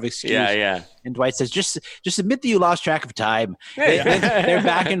 some sort of excuse. Yeah. And Dwight says, just admit that you lost track of time. They're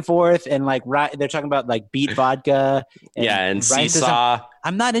back and forth, and like they're talking about like beet vodka. And seesaw. Says,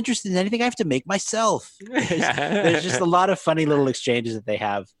 I'm not interested in anything I have to make myself. There's just a lot of funny little exchanges that they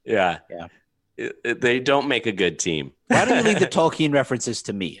have. Yeah. They don't make a good team. Why don't you leave the Tolkien references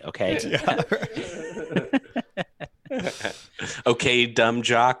to me, okay? Yeah. Okay, dumb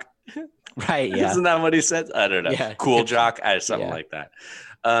jock. Right, yeah. Isn't that what he said? I don't know. Yeah. Cool jock, something like that.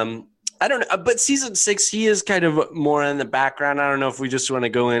 I don't know. But season 6, he is kind of more in the background. I don't know if we just want to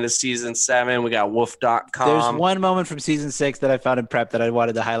go into season 7. We got wolf.com. There's one moment from season 6 that I found in prep that I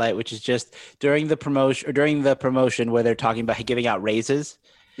wanted to highlight, which is just during the promotion where they're talking about giving out raises.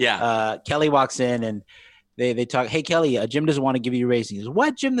 Yeah. Kelly walks in and they talk, "Hey, Kelly, Jim doesn't want to give you a raise." He goes,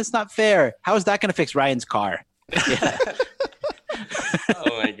 "What, Jim? That's not fair. How is that going to fix Ryan's car?" Yeah.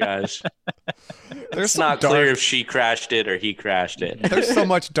 Oh my gosh. It's some not clear dark- if she crashed it or he crashed it. There's so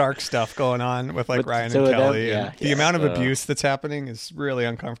much dark stuff going on with like With Ryan two and of them, Kelly. yeah, And the yeah. amount of abuse that's happening is really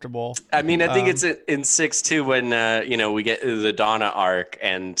uncomfortable. I mean, I think it's in 6 too when we get the Donna arc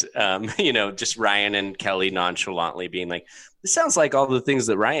and just Ryan and Kelly nonchalantly being like, "This sounds like all the things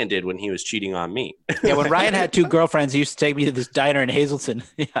that Ryan did when he was cheating on me." Yeah, when Ryan had 2 girlfriends, he used to take me to this diner in Hazleton.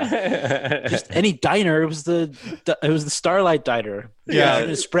 Yeah. Just any diner. It was the Starlight Diner. Yeah.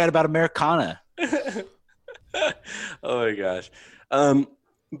 It spread about Americana. Oh my gosh.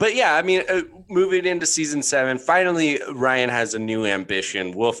 But yeah, I mean, moving into season 7, finally Ryan has a new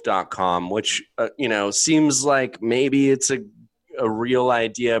ambition, wolf.com, which, seems like maybe it's a real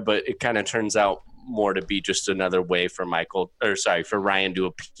idea, but it kind of turns out more to be just another way for Ryan to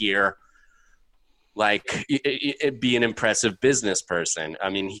appear like be an impressive business person. I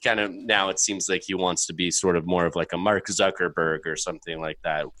mean, he kind of, now it seems like he wants to be sort of more of like a Mark Zuckerberg or something like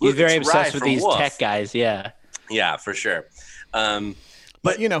that. He's very It's obsessed Rye with from these Wolf. tech guys. Yeah. Yeah, for sure.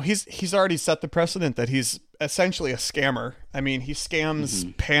 But he's already set the precedent that he's essentially a scammer. I mean, he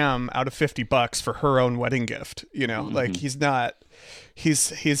scams Pam out of $50 for her own wedding gift. Like he's not.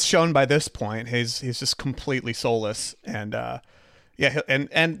 He's shown by this point he's just completely soulless. And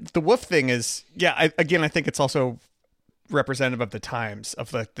and the Wolf thing is I think it's also representative of the times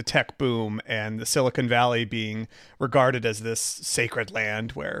of the tech boom and the Silicon Valley being regarded as this sacred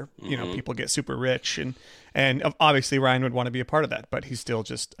land where people get super rich and obviously Ryan would want to be a part of that, but he's still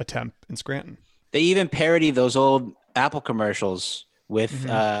just a temp in Scranton. They even parody those old Apple commercials with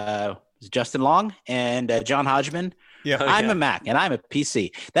Justin Long and John Hodgman. Yeah. I'm a Mac and I'm a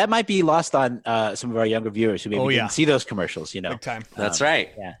PC. That might be lost on some of our younger viewers who maybe didn't see those commercials. Big time. That's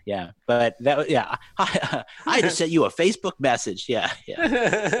right. Yeah. But I just sent you a Facebook message. Yeah.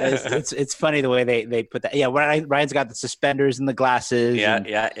 It's funny the way they put that. Yeah. When Ryan's got the suspenders and the glasses. Yeah.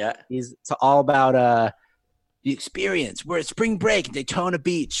 It's all about the experience. We're at spring break in Daytona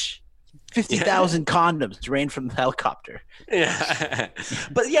Beach. 50,000 condoms rain from the helicopter. Yeah.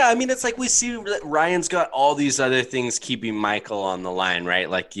 But yeah, I mean, it's like we see that Ryan's got all these other things keeping Michael on the line, right?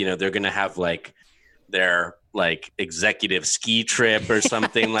 Like, they're going to have like their like executive ski trip or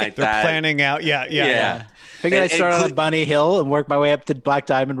something like They're that. planning out. Yeah. Figured I'd start on Bunny Hill and work my way up to Black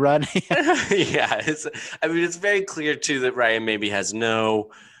Diamond Run. Yeah. It's very clear too that Ryan maybe has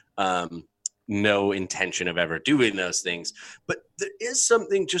no intention of ever doing those things, but there is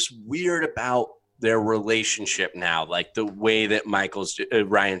something just weird about their relationship now, like the way that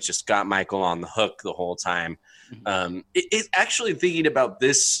Ryan's just got Michael on the hook the whole time. It actually, thinking about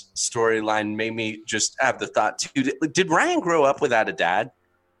this storyline made me just have the thought too, did Ryan grow up without a dad?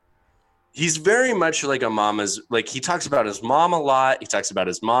 He's very much like a mama's, like he talks about his mom a lot. He talks about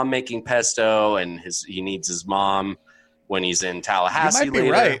his mom making pesto and he needs his mom when he's in Tallahassee. You might be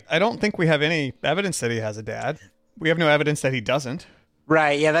right. I don't think we have any evidence that he has a dad. We have no evidence that he doesn't.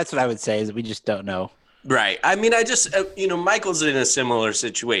 Right. Yeah, that's what I would say is we just don't know. Right. I mean, I just, Michael's in a similar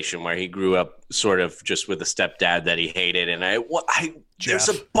situation where he grew up sort of just with a stepdad that he hated. And there's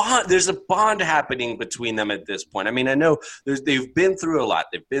a bond happening between them at this point. I mean, I know they've been through a lot.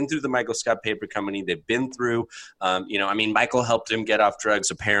 They've been through the Michael Scott Paper Company. They've been through, Michael helped him get off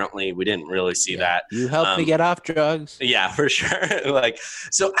drugs. Apparently we didn't really see that. You helped me get off drugs. Yeah, for sure.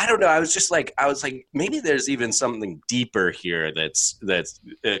 So I don't know. I was like, maybe there's even something deeper here that's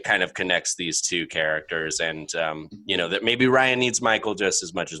kind of connects these two characters. And, that maybe Ryan needs Michael just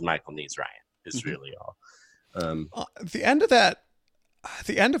as much as Michael needs Ryan is really all. The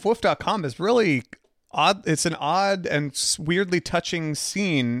end of Wolf.com is really odd. It's an odd and weirdly touching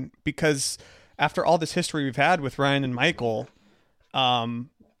scene because after all this history we've had with Ryan and Michael,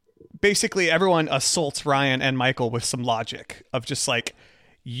 basically everyone assaults Ryan and Michael with some logic of just like,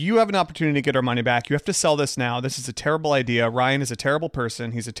 you have an opportunity to get our money back. You have to sell this now. This is a terrible idea. Ryan is a terrible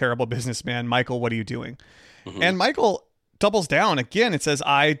person. He's a terrible businessman. Michael, what are you doing? Mm-hmm. And Michael doubles down again. It says,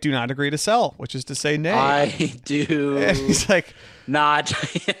 I do not agree to sell, which is to say nay. I do. And he's like, not.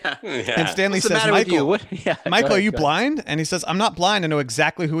 Yeah. And Stanley What's the says, matter with you? Michael, are you blind? And he says, I'm not blind. I know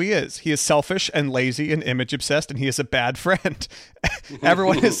exactly who he is. He is selfish and lazy and image obsessed, and he is a bad friend.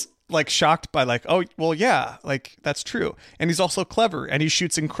 Everyone is like shocked by like, oh, well, yeah, like that's true. And he's also clever and he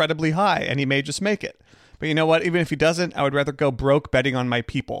shoots incredibly high and he may just make it. But you know what? Even if he doesn't, I would rather go broke betting on my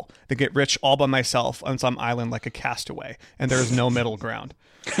people than get rich all by myself on some island like a castaway. And there is no middle ground.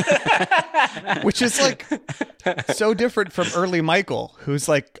 Which is like so different from early Michael, who's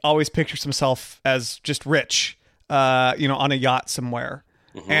like always pictures himself as just rich, on a yacht somewhere.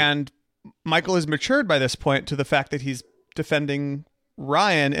 Mm-hmm. And Michael has matured by this point to the fact that he's defending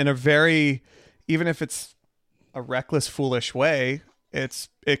Ryan in a very, even if it's a reckless, foolish way,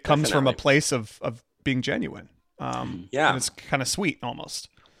 It comes from a place of being genuine. Yeah. And it's kind of sweet almost.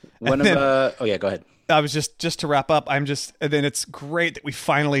 Go ahead. I was just to wrap up. And then it's great that we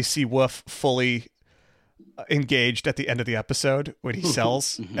finally see Wolf fully engaged at the end of the episode when he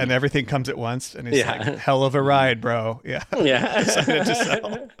sells and everything comes at once. And he's like, hell of a ride, bro. Yeah. Yeah. Decided to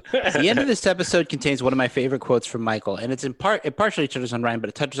sell. The end of this episode contains one of my favorite quotes from Michael, and it partially touches on Ryan, but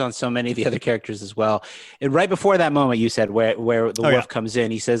it touches on so many of the other characters as well. And right before that moment, you said where the wolf comes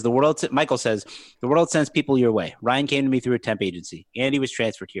in, he says Michael says the world sends people your way. Ryan came to me through a temp agency. Andy was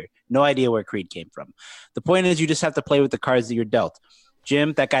transferred here. No idea where Creed came from. The point is, you just have to play with the cards that you're dealt.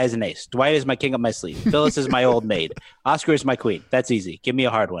 Jim, that guy is an ace. Dwight is my king up my sleeve. Phyllis is my old maid. Oscar is my queen. That's easy. Give me a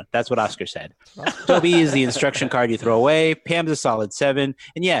hard one. That's what Oscar said. Toby is the instruction card you throw away. Pam's a solid 7.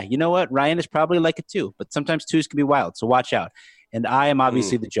 And yeah, you know what? Ryan is probably like a 2, but sometimes 2s can be wild, so watch out. And I am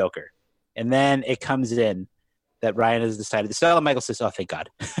obviously the Joker. And then it comes in that Ryan has decided to sell, and Michael says, oh, thank God.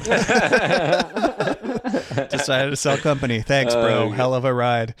 Decided to sell company. Thanks, bro. Hell of a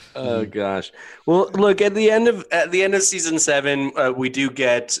ride. Oh gosh. Well, look, at the end of season 7, we do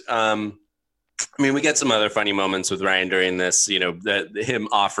get we get some other funny moments with Ryan during this, him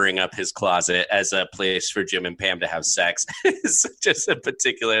offering up his closet as a place for Jim and Pam to have sex is just a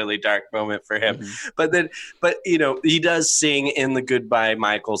particularly dark moment for him. But he does sing in the Goodbye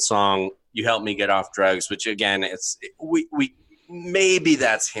Michael song, "You Help Me Get Off Drugs," which again, we maybe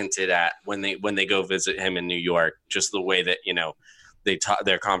that's hinted at when they go visit him in New York, just the way that they talk,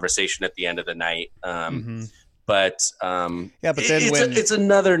 their conversation at the end of the night. But then it's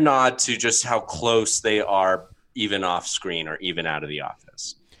another nod to just how close they are, even off screen or even out of the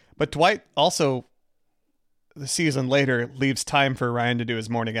office. But Dwight also, the season later, leaves time for Ryan to do his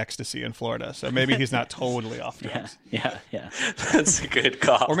morning ecstasy in Florida. So maybe he's not totally off drugs. Yeah. That's a good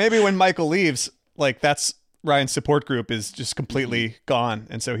call. Or maybe when Michael leaves, that's Ryan's support group is just completely gone,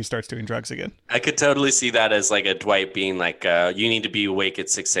 and so he starts doing drugs again. I could totally see that as like a Dwight being like, "You need to be awake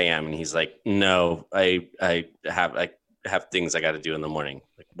at 6 a.m." and he's like, "No, I have things I got to do in the morning."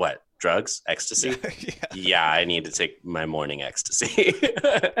 Like, what? Drugs? Ecstasy? Yeah, I need to take my morning ecstasy.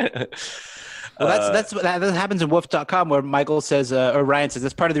 Well, that happens in Wolf.com, where Michael says, or Ryan says,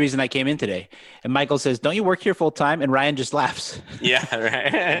 "That's part of the reason I came in today." And Michael says, "Don't you work here full time?" And Ryan just laughs. Yeah,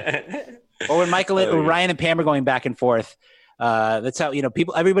 right. Or when Ryan and Pam are going back and forth, that's how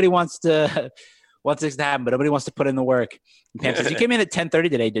everybody wants this to happen, but nobody wants to put in the work. And Pam says, "You came in at 10:30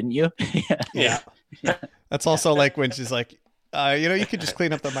 today, didn't you?" Yeah. That's also like when she's like, you could just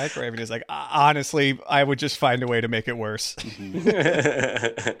clean up the microwave. And he's like, honestly, I would just find a way to make it worse.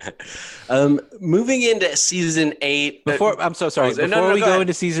 Moving into season 8. I'm so sorry. Before we go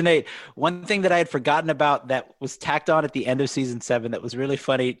into season 8, one thing that I had forgotten about that was tacked on at the end of season 7 that was really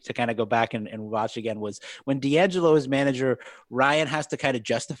funny to kind of go back and watch again was when D'Angelo is manager, Ryan has to kind of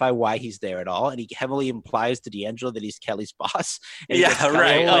justify why he's there at all. And he heavily implies to D'Angelo that he's Kelly's boss. Yeah,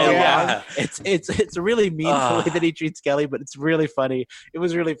 right. Oh, yeah. It's a really mean the way that he treats Kelly, but it's really funny. It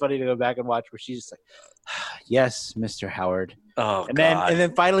was really funny to go back and watch where she's just like, "Yes, Mr. Howard." Oh, and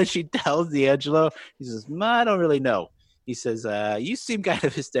then finally she tells D'Angelo, he says, "I don't really know." He says, "You seem kind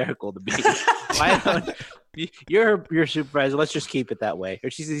of hysterical to me. Why don't you're your supervisor? Let's just keep it that way." Or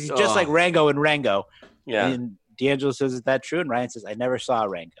she says, "He's just like Rango and Rango." Yeah. And D'Angelo says, "Is that true?" And Ryan says, "I never saw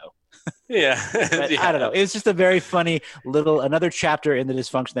Rango." Yeah. I don't know. It was just a very funny another chapter in the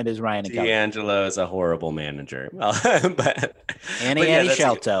dysfunction that is Ryan and Kelly. D'Angelo is a horrible manager. Well, Annie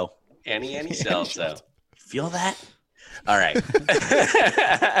Shelto. Annie Shelto. Feel that? All right.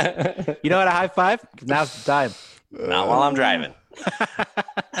 You know what? A high five? Now's the time. Not while I'm driving.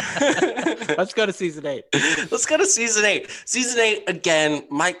 Let's go to season 8. Let's go to season 8. Season 8 again.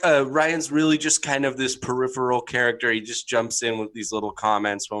 Ryan's really just kind of this peripheral character. He just jumps in with these little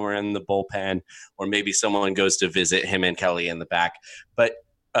comments when we're in the bullpen, or maybe someone goes to visit him and Kelly in the back. But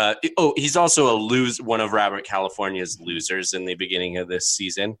he's also one of Robert California's losers in the beginning of this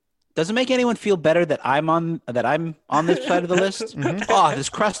season. Does it make anyone feel better that I'm on this side of the list? Oh, this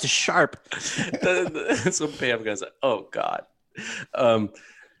crust is sharp. So Pam goes, "Oh God."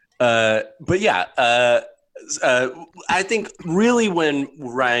 But yeah, I think really when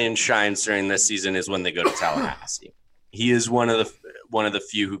Ryan shines during this season is when they go to Tallahassee. He is one of the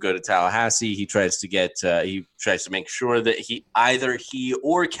few who go to Tallahassee. He tries to make sure that either he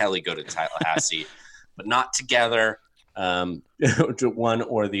or Kelly go to Tallahassee, but not together. One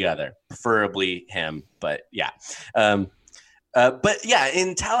or the other, preferably him. But yeah. But yeah,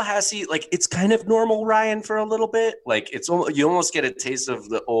 in Tallahassee, it's kind of normal Ryan for a little bit. You almost get a taste of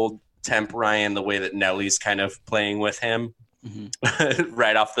the old temp Ryan, the way that Nellie's kind of playing with him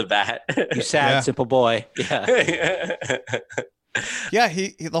right off the bat. You sad, simple boy. Yeah. Yeah,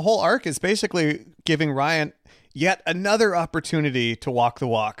 the whole arc is basically giving Ryan yet another opportunity to walk the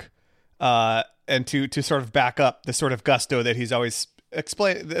walk, and to sort of back up the sort of gusto that he's always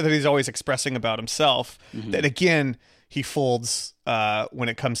expressing about himself. Mm-hmm. That again he folds when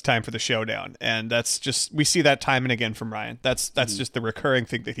it comes time for the showdown, and that's just, we see that time and again from Ryan. That's just the recurring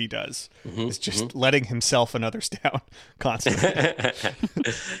thing that he does. Is just letting himself and others down constantly.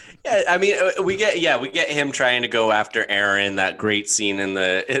 Yeah, I mean, we get him trying to go after Aaron. That great scene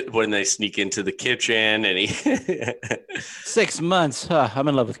when they sneak into the kitchen, and he 6 months. I'm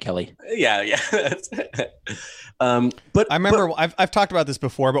in love with Kelly. yeah. But I remember I've talked about this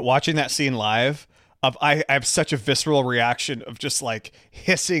before, but watching that scene live, I have such a visceral reaction of just like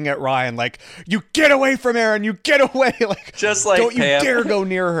hissing at Ryan, like, you get away from Aaron, you get away, like, just like, don't you Pam. dare go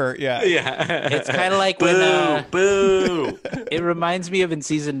near her. Yeah. It's kind of like boo, boo. It reminds me of in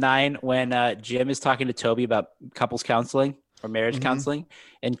season 9 when Jim is talking to Toby about couples counseling or marriage counseling,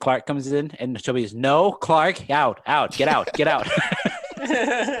 and Clark comes in, and Toby is, no, Clark, out, get out.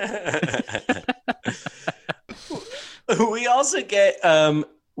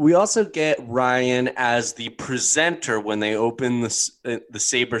 We also get Ryan as the presenter when they open the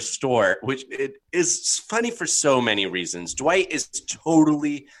Sabre store, which it is funny for so many reasons. Dwight is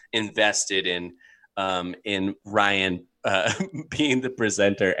totally invested in Ryan being the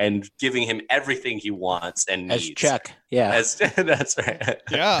presenter and giving him everything he wants and needs. As Chuck, yeah, that's right.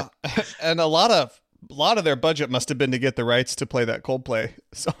 Yeah, and a lot of their budget must have been to get the rights to play that Coldplay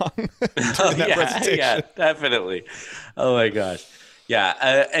song during that presentation. Yeah, definitely. Oh my gosh.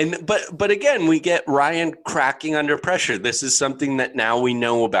 Yeah, but again, we get Ryan cracking under pressure. This is something that now we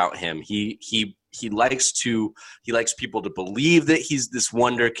know about him. He likes people to believe that he's this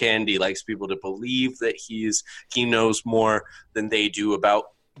wonderkind. He likes people to believe that he knows more than they do about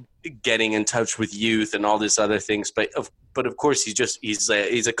getting in touch with youth and all these other things. But of course,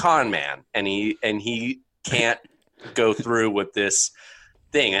 he's a con man, and he can't go through with this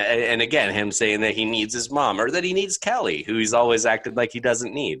thing. And again, him saying that he needs his mom, or that he needs Kelly, who he's always acted like he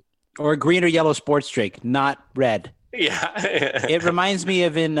doesn't need, or a green or yellow sports drink, not red. Yeah. It reminds me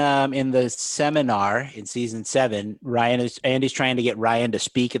of in the seminar in season 7, Andy's trying to get Ryan to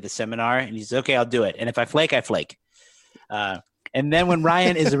speak at the seminar, and he's okay, I'll do it. And if I flake, I flake. And then when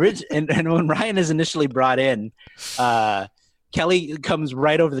Ryan is when Ryan is initially brought in, Kelly comes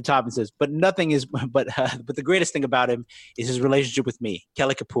right over the top and says, but the greatest thing about him is his relationship with me,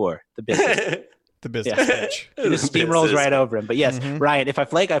 Kelly Kapoor, the business. The business bitch. He just steamrolls right over him. But yes, Ryan, if I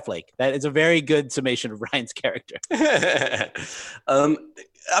flake, I flake. That is a very good summation of Ryan's character.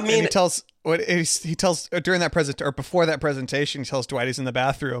 I mean, and he tells during that or before that presentation, he tells Dwight he's in the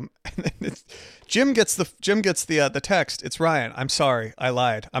bathroom, and then Jim gets the text. It's Ryan. I'm sorry, I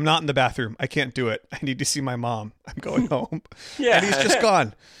lied. I'm not in the bathroom. I can't do it. I need to see my mom. I'm going home. Yeah, and he's just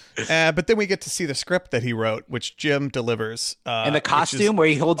gone. But then we get to see the script that he wrote, which Jim delivers. And the costume where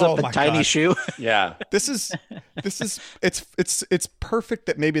he holds up the tiny shoe. Yeah. This is it's perfect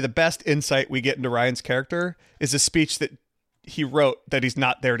that maybe the best insight we get into Ryan's character is a speech that he wrote that he's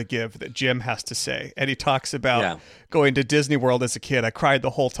not there to give, that Jim has to say. And he talks about going to Disney World as a kid. I cried the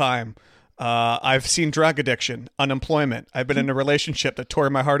whole time. I've seen drug addiction, unemployment. I've been in a relationship that tore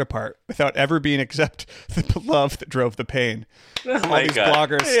my heart apart without ever being except the love that drove the pain. Oh all my these God.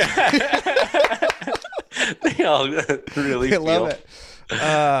 bloggers. They all really love it.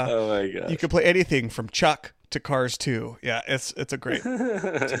 Oh my God. You can play anything from Chuck to Cars 2. Yeah, it's a great.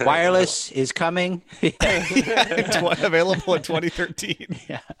 Wireless is coming. Available in 2013.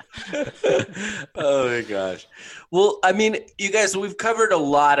 Yeah. Oh my gosh. Well, I mean, you guys, we've covered a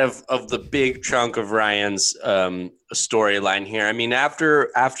lot of the big chunk of Ryan's storyline here. I mean,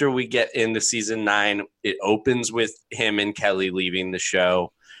 after we get into season 9, it opens with him and Kelly leaving the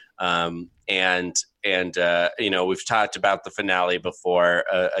show. And we've talked about the finale before,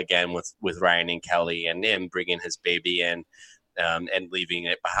 again, with Ryan and Kelly and him bringing his baby in and leaving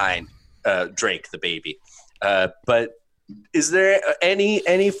it behind, Drake, the baby. But is there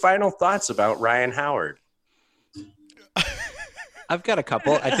any final thoughts about Ryan Howard? I've got a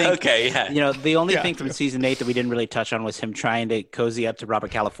couple. I think, okay, yeah. The only thing from season 8 that we didn't really touch on was him trying to cozy up to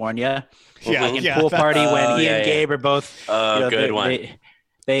Robert California. Pool party when he and Gabe are both. Good one.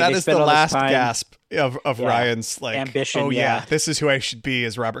 That is the last gasp of Ryan's ambition. Oh yeah, this is who I should be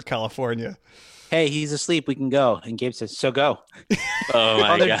as Robert California. Hey, he's asleep. We can go. And Gabe says, "So go." Oh my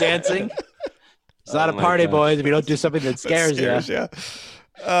While they're God. dancing. It's not a party, boys. If you don't do something that scares you. Yeah.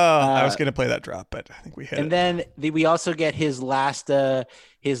 I was going to play that drop, but I think we hit it. And then we also get his last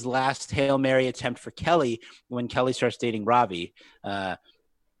Hail Mary attempt for Kelly when Kelly starts dating Ravi.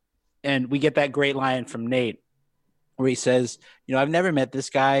 And we get that great line from Nate where he says, I've never met this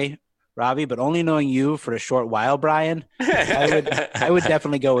guy, Robbie, but only knowing you for a short while, Brian, I would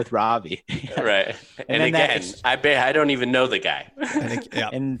definitely go with Robbie. Right. And again, I don't even know the guy.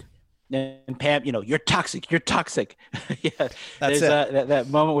 And Pam, you're toxic. You're toxic. Yeah, that's there's that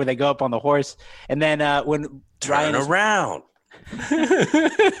moment where they go up on the horse, and then when Turn around.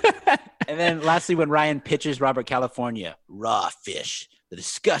 And then lastly, when Ryan pitches Robert California, raw fish, the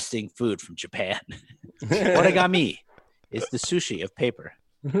disgusting food from Japan. Origami is the sushi of paper.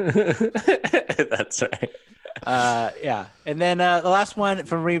 That's right. Yeah. And then the last one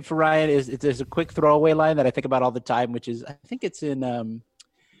for Ryan is there's a quick throwaway line that I think about all the time, which is I think it's in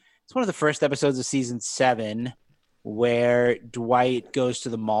it's one of the first episodes of season 7 where Dwight goes to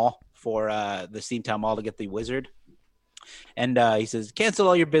the mall for the Steamtown Mall to get the wizard. And he says, cancel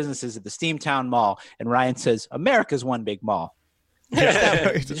all your businesses at the Steamtown Mall. And Ryan says, America's one big mall.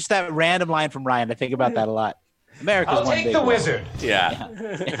 Just that random line from Ryan. I think about that a lot. America's I'll one take big the mall. wizard.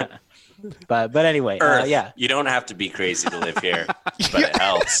 Yeah. But anyway, Earth, yeah. You don't have to be crazy to live here, but it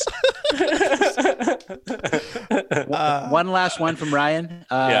helps. One last one from Ryan.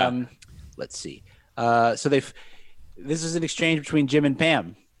 Yeah. Let's see. So this is an exchange between Jim and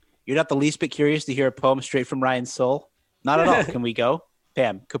Pam. You're not the least bit curious to hear a poem straight from Ryan's soul? Not at all. Can we go?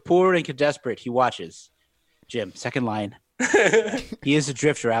 Pam, Kapoor and Desperate, he watches. Jim, second line. He is a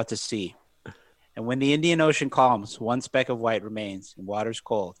drifter out to sea. And when the Indian Ocean calms, one speck of white remains, and water's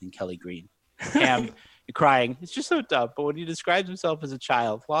cold and Kelly green. Pam, you're crying. It's just so dumb. But when he describes himself as a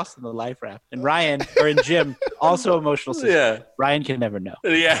child, lost in the life raft, and Jim, also emotional sister, Yeah. Ryan can never know.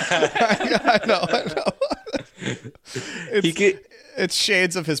 Yeah. I know. It's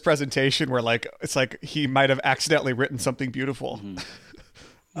shades of his presentation where it's like he might have accidentally written something beautiful.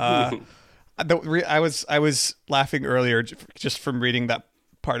 I was laughing earlier just from reading that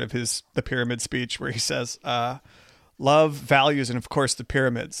part of the pyramid speech where he says, love, values, and of course the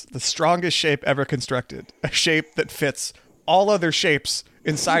pyramids, the strongest shape ever constructed, a shape that fits all other shapes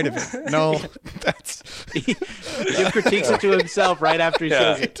inside of it. No, that's Jim critiques it to himself right after he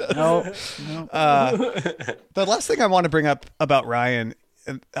says it. No. The last thing I want to bring up about Ryan,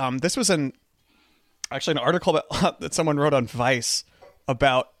 this was actually an article that someone wrote on Vice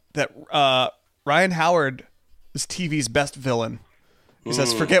about that Ryan Howard is TV's best villain. He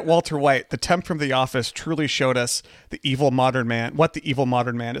says, forget Walter White. The temp from The Office truly showed us what the evil modern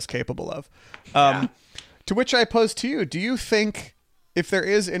man is capable of. To which I pose to you, do you think if there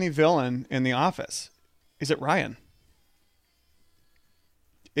is any villain in The Office, is it Ryan?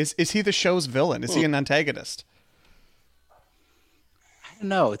 Is he the show's villain? Is he an antagonist? I don't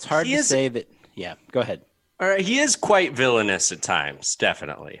know. It's hard to say that. Yeah, go ahead. All right, he is quite villainous at times,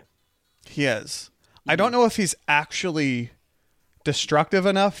 definitely. He is. I don't know if he's actually destructive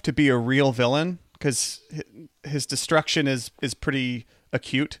enough to be a real villain because his destruction is pretty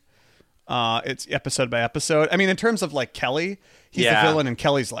acute. It's episode by episode. I mean, in terms of Kelly, he's the villain in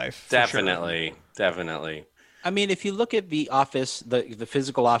Kelly's life. Definitely. I mean, if you look at the office, the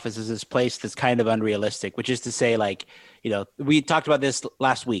physical office is this place that's kind of unrealistic, which is to say, we talked about this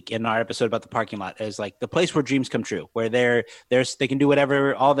last week in our episode about the parking lot as the place where dreams come true, where they can do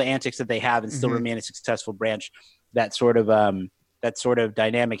whatever, all the antics that they have and still remain a successful branch. That sort of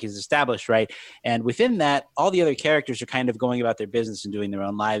dynamic is established, right? And within that, all the other characters are kind of going about their business and doing their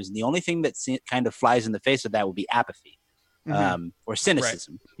own lives. And the only thing that kind of flies in the face of that would be apathy. Or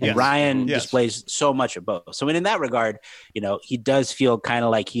cynicism. Right. And Ryan displays so much of both. So in that regard, he does feel kind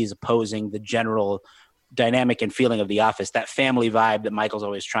of like he's opposing the general dynamic and feeling of The Office, that family vibe that Michael's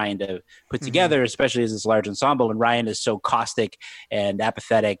always trying to put together, especially as this large ensemble. And Ryan is so caustic and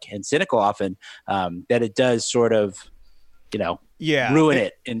apathetic and cynical often that it does sort of, ruin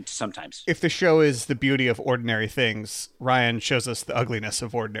it sometimes. If the show is the beauty of ordinary things, Ryan shows us the ugliness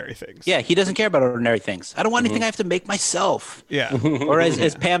of ordinary things. Yeah, he doesn't care about ordinary things. I don't want anything I have to make myself. Yeah. Or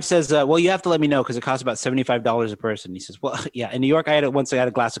as Pam says, well, you have to let me know because it costs about $75 a person. He says, well, yeah, in New York, I had a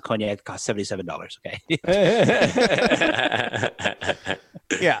glass of cognac. It cost $77. Okay.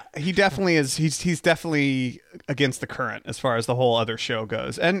 Yeah, he definitely is. He's definitely against the current as far as the whole other show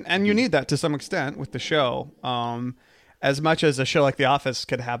goes. And you need that to some extent with the show. As much as a show like The Office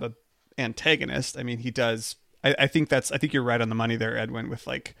could have an antagonist, I mean, he does. I think you're right on the money there, Edwin, with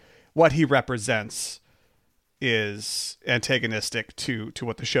what he represents is antagonistic to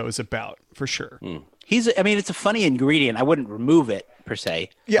what the show is about, for sure. It's a funny ingredient. I wouldn't remove it per se.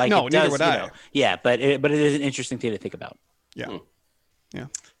 Yeah, neither would I. Yeah, but it is an interesting thing to think about. Yeah. Yeah.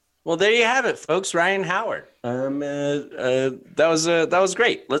 Well, there you have it, folks. Ryan Howard. That was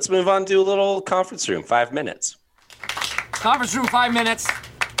great. Let's move on to a little conference room. 5 minutes. Conference room, 5 minutes.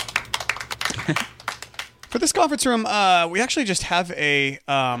 For this conference room, we actually just have a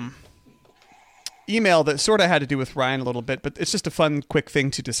email that sort of had to do with Ryan a little bit, but it's just a fun, quick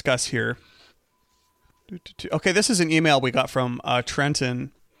thing to discuss here. Okay, this is an email we got from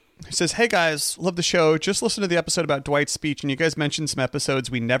Trenton. He says, "Hey guys, love the show. Just listened to the episode about Dwight's speech, and you guys mentioned some episodes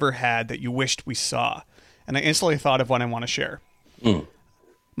we never had that you wished we saw. And I instantly thought of one I want to share.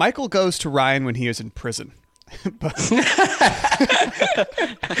 Michael goes to Ryan when he is in prison."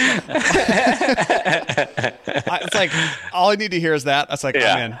 It's like, all I need to hear is that. It's like,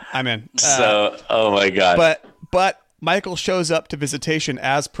 Yeah. I'm in. So, oh my God. But Michael shows up to visitation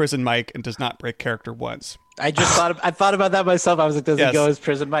as Prison Mike and does not break character once. I thought about that myself. I was like, does he go as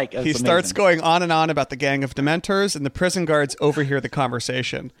Prison Mike? That's He amazing. starts going on and on about the gang of Dementors, and the prison guards overhear the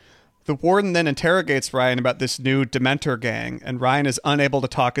conversation. The warden then interrogates Ryan about this new Dementor gang, and Ryan is unable to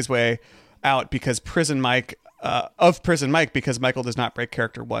talk his way out because Prison Mike because Michael does not break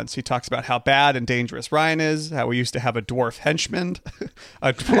character once. He talks about how bad and dangerous Ryan is, how we used to have a dwarf henchman,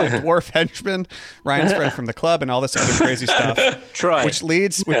 Ryan's friend from the club, and all this other crazy stuff. Troy. Which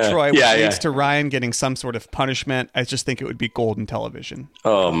leads to Ryan getting some sort of punishment. I just think it would be golden television.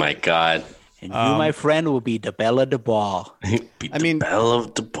 Oh my God. And you, my friend, will be the Belle of the Ball. Belle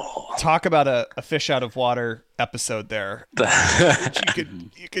of the Ball. Talk about a fish out of water episode there.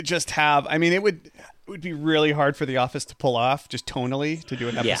 you could just have. I mean, it would be really hard for The Office to pull off, just tonally, to do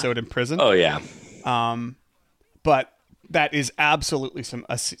an episode in prison. Oh yeah. But that is absolutely some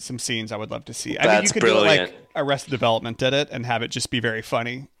scenes I would love to see. I mean, That's you could brilliant. do it like Arrested Development did it and have it just be very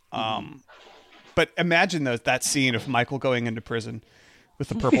funny. But imagine that scene of Michael going into prison with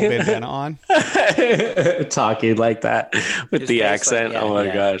the purple bandana on, talking like that with His the face, accent. like, oh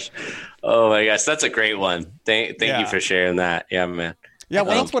my gosh, that's a great one. Thank you for sharing that. Yeah, man. Yeah,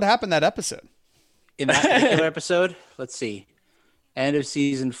 what else would happen that episode? In that particular episode, let's see. End of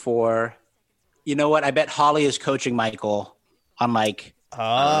season 4. You know what? I bet Holly is coaching Michael on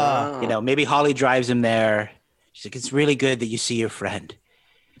maybe Holly drives him there. She's like, it's really good that you see your friend.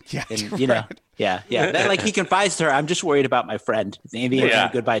 Yeah, And, yeah. That, like, he confides to her, I'm just worried about my friend. Maybe a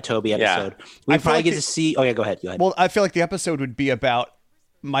Goodbye Toby episode. We probably get to see. Oh yeah, go ahead. Well, I feel like the episode would be about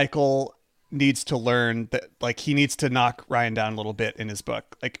Michael needs to learn that, like, he needs to knock Ryan down a little bit in his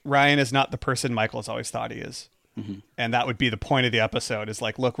book. Like, Ryan is not the person Michael has always thought he is. And that would be the point of the episode, is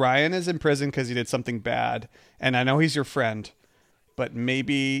like, look, Ryan is in prison because he did something bad, and I know he's your friend, but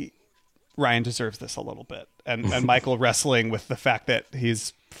maybe Ryan deserves this a little bit. And Michael wrestling with the fact that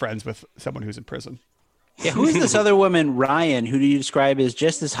he's friends with someone who's in prison. Yeah, who's this other woman, Ryan, who do you describe as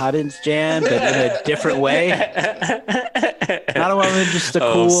just as hot as Jan, but in a different way? Not a woman, just a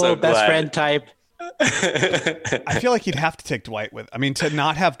cool best friend type. I feel like you'd have to take Dwight with. I mean, to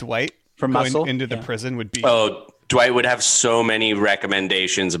not have Dwight from going Muscle into the prison would be. Oh, Dwight would have so many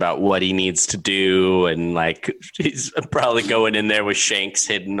recommendations about what he needs to do, and like he's probably going in there with shanks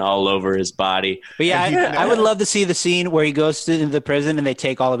hidden all over his body. But yeah, I would love to see the scene where he goes into the prison and they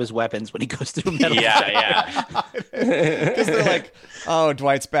take all of his weapons when he goes through metal. Yeah. Because they're like, oh,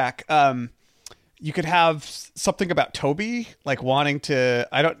 Dwight's back. You could have something about Toby, like wanting to.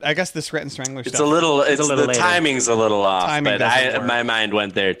 I guess the Scranton Strangler stuff. It's a little the later. timing's a little off, Timing but doesn't work. my mind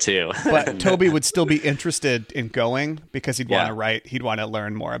went there too. But Toby would still be interested in going because he'd want Yeah. to write. He'd want to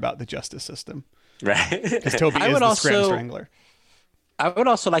learn more about the justice system. Right. Because Toby I is would the also- Scranton Strangler. I would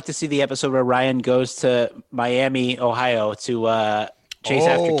also like to see the episode where Ryan goes to Miami, Ohio to chase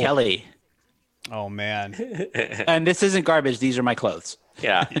after Kelly. Oh man, And this isn't garbage. These are my clothes.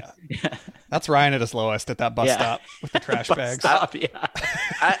 Yeah. that's Ryan at his lowest at that bus stop with the trash bags. Stop, yeah.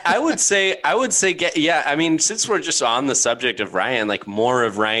 I would say, I mean, since we're just on the subject of Ryan, like more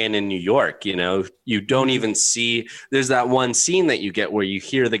of Ryan in New York, you don't even see, there's that one scene that you get where you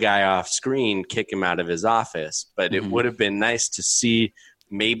hear the guy off screen kick him out of his office, but it would have been nice to see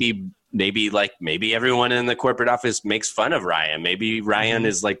maybe everyone in the corporate office makes fun of Ryan. Maybe Ryan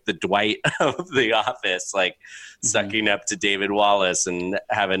is like the Dwight of the office, like sucking up to David Wallace and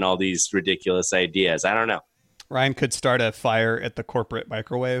having all these ridiculous ideas. I don't know. Ryan could start a fire at the corporate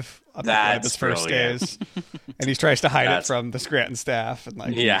microwave on one of That's his first brilliant. days, and he tries to hide it from the Scranton staff. And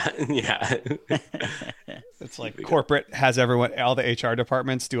like, Yeah. it's like corporate has all the HR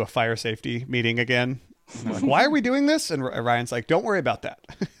departments do a fire safety meeting again. Like, why are we doing this? And Ryan's like, don't worry about that.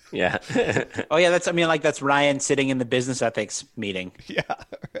 Yeah. Oh yeah, that's Ryan sitting in the business ethics meeting. Yeah,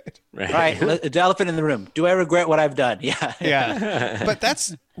 right. All right, the elephant in the room. Do I regret what I've done? Yeah. Yeah,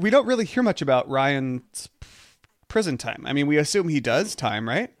 but we don't really hear much about Ryan's prison time. I mean, we assume he does time,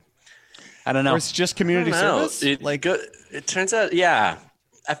 right? I don't know. Or it's just community service. It turns out,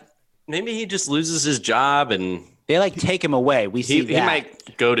 maybe he just loses his job and They like take him away. We see He that.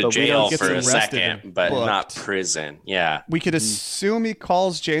 might go to But we jail don't get for a arrested second, and but booked. not prison. Yeah. We could assume he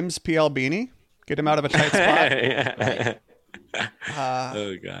calls James P. Albini, get him out of a tight spot.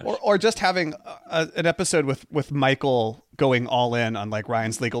 Oh god. Or just having an episode with Michael going all in on like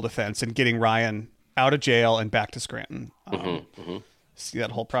Ryan's legal defense and getting Ryan out of jail and back to Scranton. See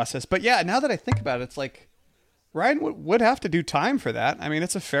that whole process. But yeah, now that I think about it, it's like Ryan would have to do time for that. I mean,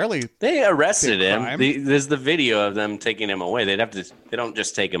 it's a fairly They arrested big him. crime. There's the video of them taking him away. They don't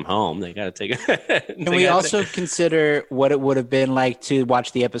just take him home. They got to take him. Can we also consider what it would have been like to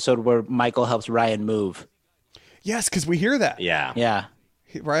watch the episode where Michael helps Ryan move? yes, because we hear that. Yeah. Yeah.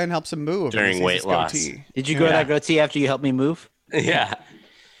 Ryan helps him move During and he sees weight his loss. goatee. Did you grow that goatee after you helped me move? Yeah.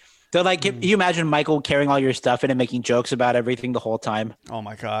 So, like, can you imagine Michael carrying all your stuff in and making jokes about everything the whole time? Oh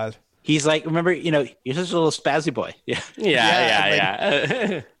my god. He's like, remember, you're such a little spazzy boy. Yeah.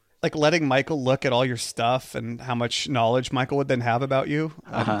 Yeah. Like letting Michael look at all your stuff and how much knowledge Michael would then have about you.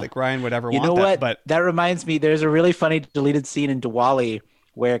 I don't think Ryan would ever You want know that. what? But That reminds me, there's a really funny deleted scene in Diwali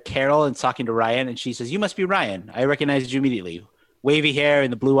where Carol is talking to Ryan and she says, "You must be Ryan. I recognized you immediately. Wavy hair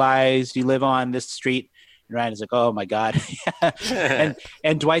and the blue eyes. You live on this street." And Ryan is like, "Oh my God."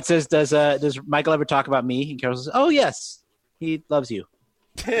 and Dwight says, does Michael ever talk about me? And Carol says, "Oh yes, he loves you."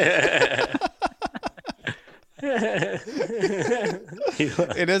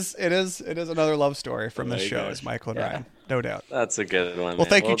 it is another love story from this my show gosh. is Michael and Ryan, no doubt. That's a good one. Well,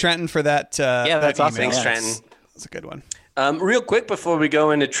 thank you, Trenton, for that. that's that awesome. email. Thanks, Yeah. Trenton. That's a good one. Real quick before we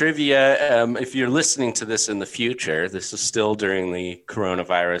go into trivia, if you're listening to this in the future, this is still during the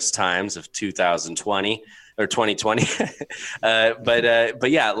coronavirus times of 2020 or 2020.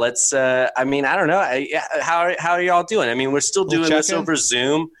 But yeah, let's. I mean, I don't know. How are y'all doing? I mean, we're still doing this check-in? over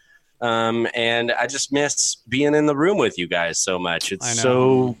Zoom, and I just miss being in the room with you guys so much. I It's know.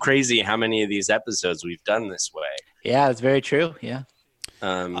 so crazy how many of these episodes we've done this way. Yeah, that's very true. Yeah.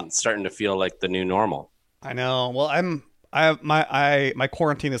 It's starting to feel like the new normal. I know. Well, my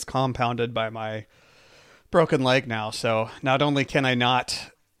quarantine is compounded by my broken leg now. So not only can I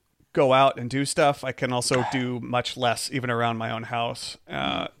not go out and do stuff, I can also do much less even around my own house.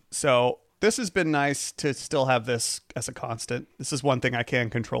 So this has been nice to still have this as a constant. This is one thing I can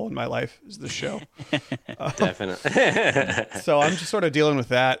control in my life is the show. Definitely. So I'm just sort of dealing with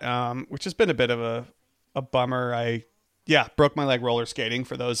that, which has been a bit of a bummer. I broke my leg roller skating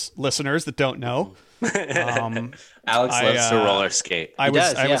for those listeners that don't know. Alex loves to roller skate. I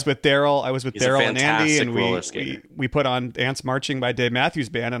was with Daryl. I was with He's a Daryl and Andy, fantastic and roller skater. we put on Ants Marching by Dave Matthews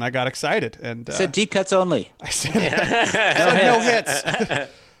Band, and I got excited. And Said deep cuts only. I said, no hits.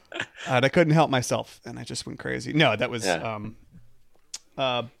 And I couldn't help myself, and I just went crazy. No, that was a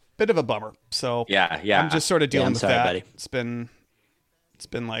bit of a bummer. So Yeah. I'm just sort of dealing I'm with sorry, that. buddy. It's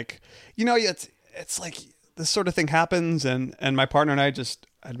been like, it's like this sort of thing happens, and my partner and I just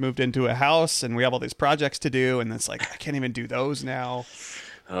had moved into a house, and we have all these projects to do, and it's like I can't even do those now.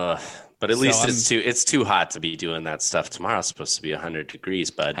 But at least it's too hot to be doing that stuff. Tomorrow's supposed to be 100 degrees,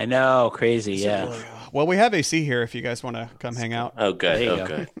 bud. I know. Crazy. Yeah. Well, we have AC here if you guys want to come hang out. Oh, good. There you Oh,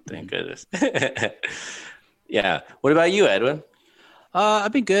 go. good. Thank goodness. Yeah. What about you, Edwin?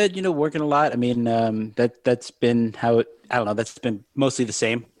 I've been good, working a lot. I mean, that's been I don't know, that's been mostly the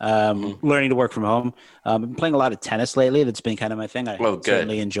same. Learning to work from home. I've been playing a lot of tennis lately. That's been kind of my thing. I good.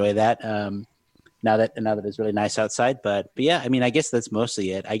 certainly enjoy that. Now that it's really nice outside, but yeah, I mean, I guess that's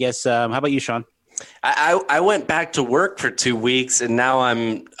mostly it. I guess, how about you, Sean? I went back to work for 2 weeks, and now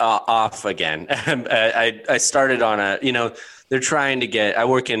I'm off again. I started on they're trying to get, I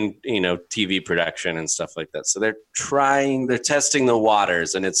work in, TV production and stuff like that. So they're testing the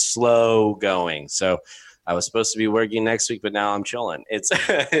waters, and it's slow going. So I was supposed to be working next week, but now I'm chilling.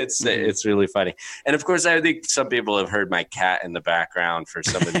 It's really funny. And of course, I think some people have heard my cat in the background for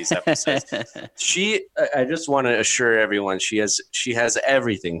some of these episodes. I just want to assure everyone she has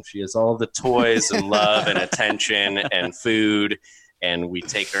everything. She has all the toys and love and attention and food. And we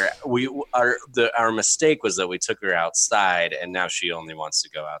take her. Our mistake was that we took her outside, and now she only wants to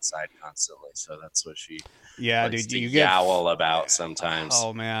go outside constantly. So that's what she likes to yowl about sometimes.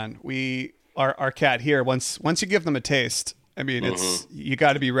 Oh man, our cat here. Once you give them a taste, I mean, it's you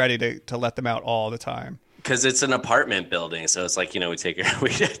got to be ready to let them out all the time. Because it's an apartment building, so it's like we take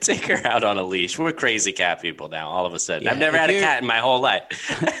her out on a leash. We're crazy cat people now. All of a sudden, Yeah, I've never had a cat in my whole life.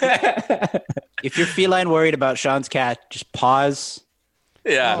 If you're feline worried about Sean's cat, just pause.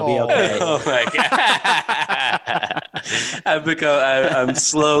 Yeah. It'll be okay. Oh my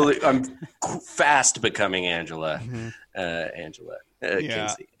god! I'm fast becoming Angela. Angela.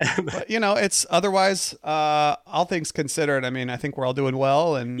 Yeah. Kinsey. But, it's otherwise, all things considered, I mean, I think we're all doing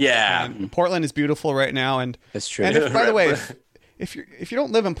well. And, Yeah. and Portland is beautiful right now. And, That's true. and if, by the way, if you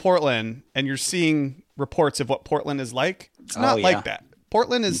don't live in Portland and you're seeing reports of what Portland is like, it's not like that.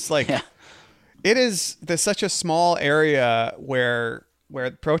 Portland is like, there's such a small area where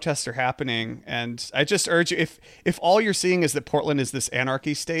protests are happening. And I just urge you, if all you're seeing is that Portland is this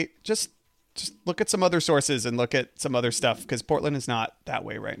anarchy state, just look at some other sources and look at some other stuff, because Portland is not that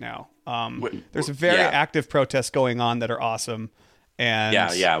way right now. There's very active protests going on that are awesome. And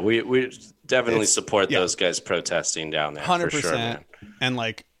we definitely support those guys protesting down there. 100%. For sure, man. And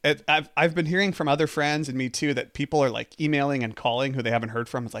like, I've been hearing from other friends and me too that people are like emailing and calling who they haven't heard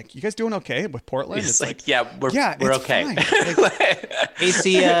from. It's like, you guys doing okay with Portland? It's like we're okay. Like,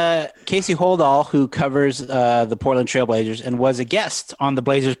 Casey Holdall, who covers the Portland Trailblazers and was a guest on the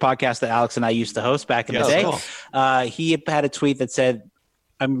Blazers podcast that Alex and I used to host back in the day. Cool. He had a tweet that said,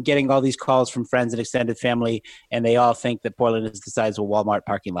 "I'm getting all these calls from friends and extended family, and they all think that Portland is the size of a Walmart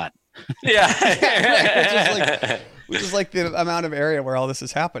parking lot." Which is like the amount of area where all this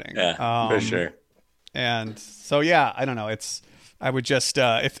is happening. Yeah, for sure. And so, I don't know. I would just,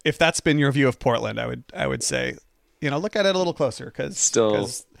 if that's been your view of Portland, I would say, look at it a little closer,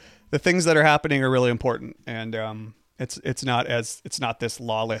 because the things that are happening are really important. And it's not this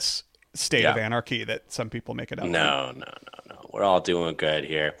lawless state of anarchy that some people make it out. No. We're all doing good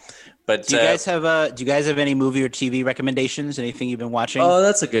here. But do you guys have any movie or TV recommendations? Anything you've been watching? Oh,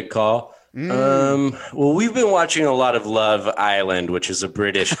 that's a good call. Well, we've been watching a lot of Love Island, which is a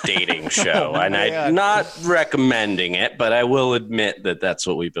British dating show, and I'm not recommending it, but I will admit that that's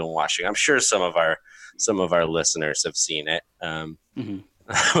what we've been watching. I'm sure some of our listeners have seen it.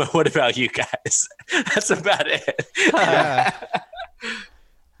 What about you guys? That's about it.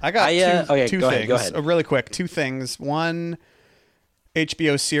 I got two things. Go ahead. Really quick, two things. One,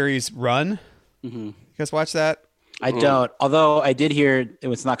 HBO series Run. You guys watch that? I don't. Although I did hear it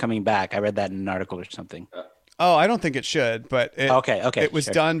was not coming back. I read that in an article or something. Oh, I don't think it should, but it, it was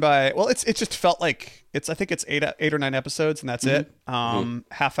done by, it just felt like I think it's eight or nine episodes, and that's it.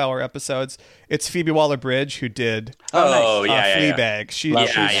 Half-hour episodes. It's Phoebe Waller-Bridge who did Fleabag. She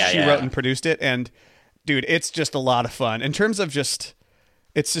wrote and produced it, and dude, it's just a lot of fun. In terms of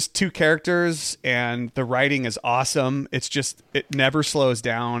it's just two characters, and the writing is awesome. It never slows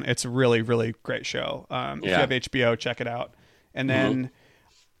down. It's a really, really great show. If you have HBO, check it out. And then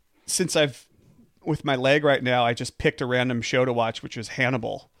since with my leg right now, I just picked a random show to watch, which was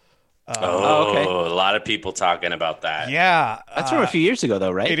Hannibal. A lot of people talking about that. Yeah. That's from a few years ago,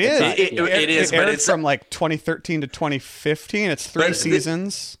 though, right? It is. It aired it's from like 2013 to 2015. It's 3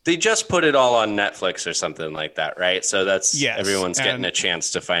 seasons. They just put it all on Netflix or something like that, right? So everyone's getting a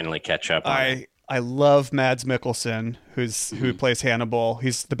chance to finally catch up on it. I love Mads Mikkelsen, who plays Hannibal.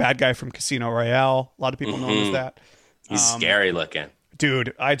 He's the bad guy from Casino Royale. A lot of people know him as that. He's scary looking.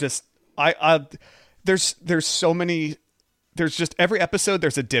 Dude, there's so many. There's just every episode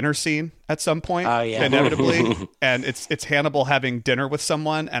there's a dinner scene at some point, inevitably, and it's Hannibal having dinner with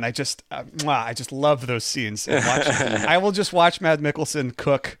someone, and I just love those scenes. And I will just watch Mads Mikkelsen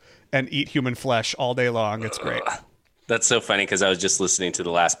cook and eat human flesh all day long. It's great. That's so funny, because I was just listening to the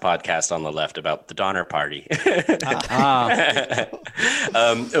last podcast on the left about the Donner Party. What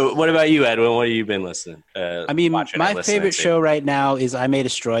about you, Edwin? What have you been listening? My favorite show right now is I May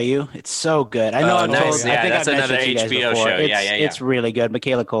Destroy You. It's so good. I know I think that's I've another mentioned to you guys HBO before. show. It's really good.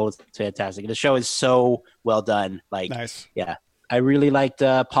 Michaela Cole is fantastic. The show is so well done. Nice. Yeah. I really liked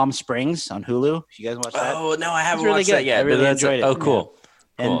Palm Springs on Hulu. If you guys watch that. Oh, no, I haven't really watched good. that yet. I really enjoyed it. Oh, cool.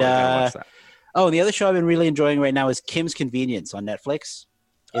 Yeah. And the other show I've been really enjoying right now is Kim's Convenience on Netflix.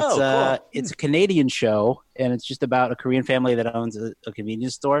 It's it's a Canadian show, and it's just about a Korean family that owns a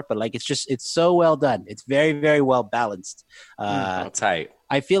convenience store. But it's so well done. It's very, very well balanced. Tight.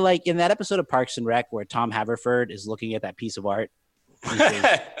 I feel like in that episode of Parks and Rec where Tom Haverford is looking at that piece of art,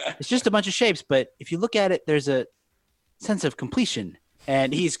 it's just a bunch of shapes. But if you look at it, there's a sense of completion.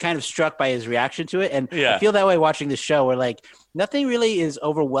 And he's kind of struck by his reaction to it. And I feel that way watching this show, where nothing really is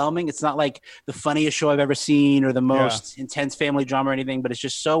overwhelming. It's not like the funniest show I've ever seen or the most intense family drama or anything, but it's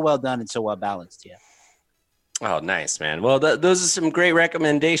just so well done and so well balanced. Yeah. Oh, nice, man. Well, those are some great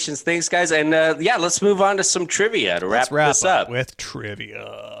recommendations. Thanks, guys. And let's move on to some trivia to wrap this up. With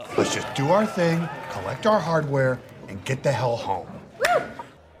trivia. Let's just do our thing, collect our hardware, and get the hell home. Woo!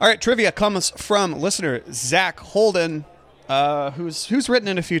 All right, trivia comes from listener Zach Holden. Who's written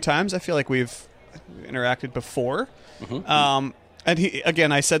in a few times. I feel like we've interacted before. And he,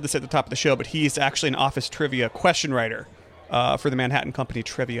 again, I said this at the top of the show, but he's actually an office trivia question writer for the Manhattan Company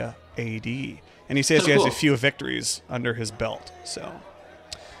Trivia AD. And he says Oh, he has a cool. few victories under his belt. So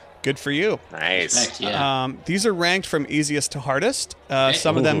good for you. Nice. Heck yeah. These are ranked from easiest to hardest.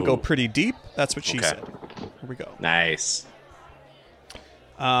 Some of them go pretty deep. That's what she Okay. said. Here we go. Nice.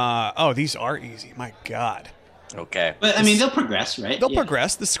 These are easy. My God. Okay. But I mean, they'll progress, right? They'll Yeah.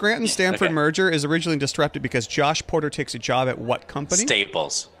 progress. The Scranton-Stanford Okay. merger is originally disrupted because Josh Porter takes a job at what company?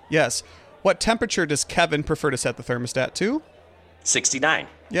 Staples. Yes. What temperature does Kevin prefer to set the thermostat to? 69.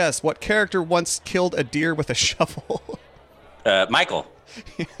 Yes. What character once killed a deer with a shovel? Michael.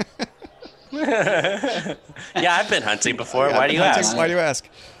 Yeah, I've been hunting before. Why do you Hunting- ask? Why do you ask?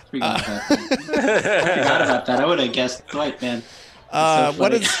 Forgot about that. I forgot about that. I would have guessed Dwight, man. That's so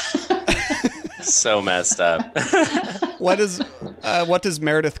What funny. is So messed up. what does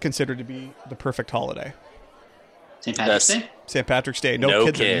Meredith consider to be the perfect holiday? St. Patrick's That's- Day? St. Patrick's Day. No, No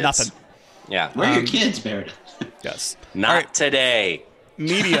kids, or kids. nothing. Yeah. Where are your kids, Meredith? Yes. Not All right, today.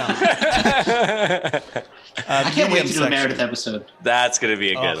 medium. I can't wait to do a section. Meredith episode. That's going to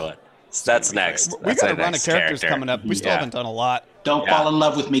be a good one. That's next. We That's got our a run of next characters character. coming up. We still Yeah. haven't done a lot. Don't Yeah. fall in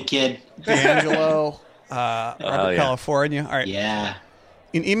love with me, kid. D'Angelo, Robert, yeah. California. All right. Yeah.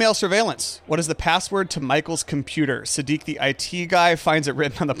 In email surveillance, what is the password to Michael's computer? Sadiq, the IT guy, finds it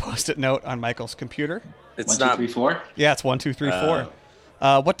written on the post-it note on Michael's computer. It's 1, 2, not. 3, 4. Yeah, it's 1, 2, 3, 4.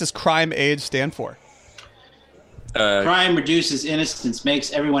 What does crime age stand for? Crime reduces innocence,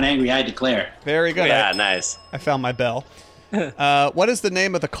 makes everyone angry, I declare. Very good. Yeah, nice. I found my bell. What is the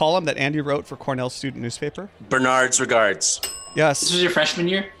name of the column that Andy wrote for Cornell's student newspaper? Bernard's regards. This Yes. was your freshman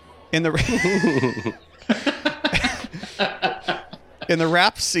year? In the in the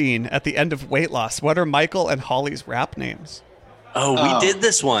rap scene at the end of Weight Loss, what are Michael and Holly's rap names? Oh, we Oh. did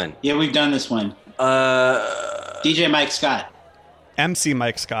this one. Yeah, we've done this one. DJ Mike Scott. MC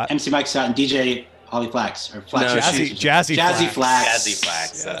Mike Scott. MC Mike Scott and DJ Holly Flax. Or Flax. No, Jazzy Jazzy Flax. Flax. Jazzy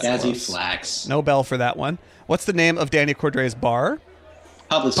Flax. That's Jazzy close. Flax. No bell for that one. What's the name of Danny Cordray's bar?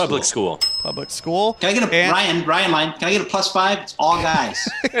 Public school. Public school. Can I get a And- Ryan line? Can I get a +5? It's all guys.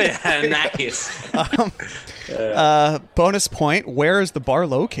 Yeah, nice. Bonus point. Where is the bar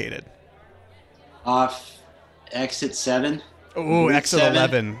located? Off exit 7. Ooh, Route exit 7.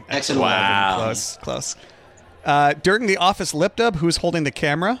 11. Exit Wow. 11. Close. During the office lip dub, who's holding the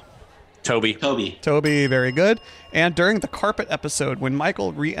camera? Toby. Toby, very good. And during the carpet episode, when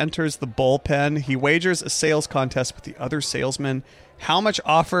Michael re-enters the bullpen, he wagers a sales contest with the other salesman. How much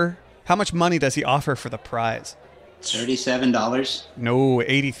money does he offer for the prize? $37. No,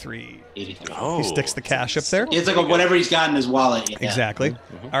 83. 83. Oh, He sticks the cash up there. It's like whatever he's got in his wallet. Yeah. Exactly.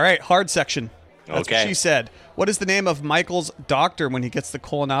 All right, hard section. That's Okay. what she said. What is the name of Michael's doctor when he gets the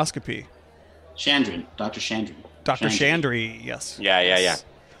colonoscopy? Chandran. Dr. Chandran. Dr. Chandry, yes. Yeah.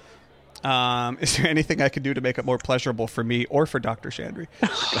 Is there anything I could do to make it more pleasurable for me or for Dr. Chandry?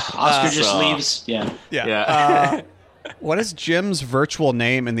 Oscar just leaves. Yeah. Yeah. What is Jim's virtual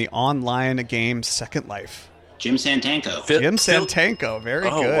name in the online game Second Life? Jim Santanko. Jim Santanko. Very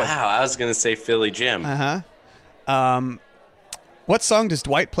Oh, good. wow. I was going to say Philly Jim. What song does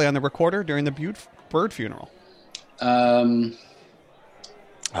Dwight play on the recorder during the bird funeral? Oh,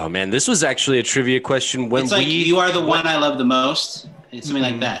 man. This was actually a trivia question when It's like, we. you are the one I love the most. It's something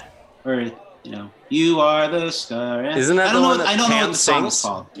like that. Or, you are the star. Isn't that I the don't one know, that I don't know Pam what the song is sings?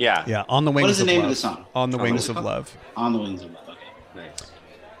 called. Yeah. Yeah, On the Wings What is the of name Love. of the song? On the Wings what's of it called? Love. On the Wings of Love. Okay.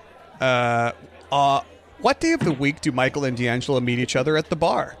 Nice. What day of the week do Michael and D'Angelo meet each other at the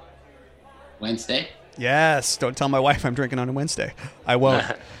bar? Wednesday? Yes. Don't tell my wife I'm drinking on a Wednesday. I won't.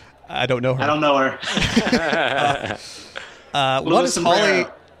 I don't know her. I don't know her.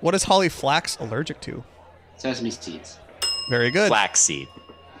 What is Holly Flax allergic to? Sesame seeds. Very good. Flaxseed.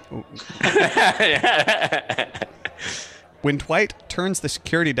 When Dwight turns the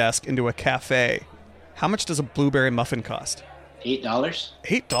security desk into a cafe, how much does a blueberry muffin cost? $8.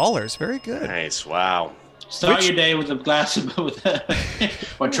 $8. Very good. Nice. Wow. Start your day with a glass of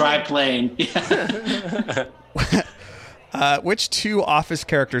or try plain. Yeah. Which two Office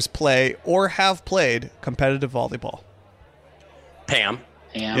characters play or have played competitive volleyball? Pam.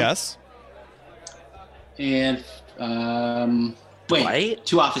 Ham. Yes. And wait, Dwight?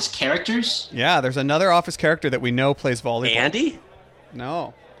 two Office characters? Yeah, there's another Office character that we know plays volleyball. Andy?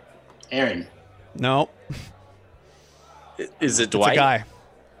 No. Aaron. No. Is it It's Dwight? a guy.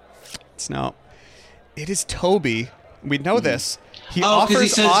 It's no. It is Toby. We know this. He 'cause he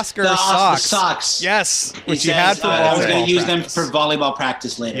offers says Oscar the socks. socks. Yes, He which he says, had for I was volleyball. going to use them practice. for volleyball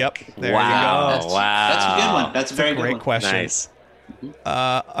practice later. Yep. There Wow. you go. Wow. That's a good one. That's a very good Great one. question. Nice.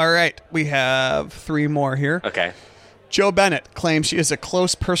 All right, we have three more here. Okay. Joe Bennett claims she is a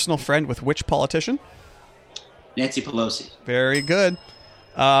close personal friend with which politician? Nancy Pelosi. Very good.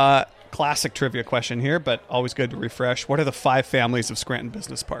 classic trivia question here, but always good to refresh. What are the 5 families of Scranton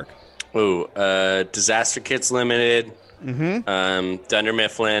Business Park? Ooh, Disaster Kits Limited, Dunder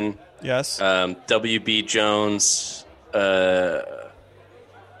Mifflin, Yes. WB Jones,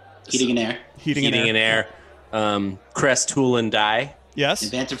 Heating and Air. Heating and Air, Crest Tool and Die. Yes.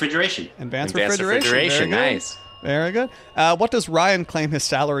 Advanced Refrigeration. Advanced Advanced refrigeration. Refrigeration, Very good. nice. Very good. What does Ryan claim his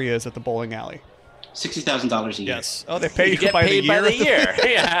salary is at the bowling alley? $60,000 a year. Yes. Oh, they pay you, get by paid the by year. the year.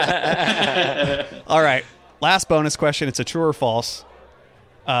 Yeah. All right. Last bonus question. It's a true or false.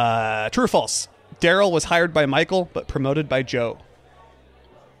 True or false? Daryl was hired by Michael, but promoted by Joe.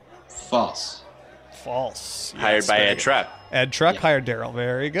 False. False. Hired Yes, by very Ed good. Truck. Ed Truck hired Daryl.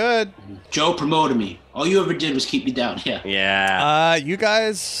 Very good. Joe promoted me. All you ever did was keep me down. Yeah. Yeah. You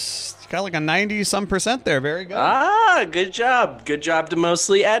guys got like a 90-some% there. Very good. Good job. Good job to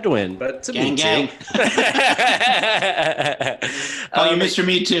mostly Edwin, but to Gang, me gang. too. Oh, you Mr.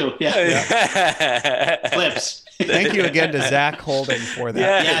 Me Too. Yeah. Flips. Thank you again to Zach Holden for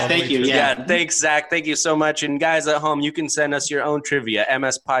that. Yeah, thank you. Yeah. Thanks, Zach. Thank you so much. And guys at home, you can send us your own trivia,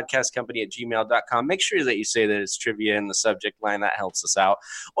 mspodcastcompany@gmail.com. Make sure that you say that it's trivia in the subject line. That helps us out.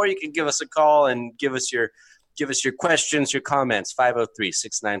 Or you can give us a call and give us your questions, your comments,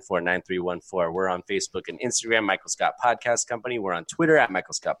 503-694-9314. We're on Facebook and Instagram, Michael Scott Podcast Company. We're on Twitter at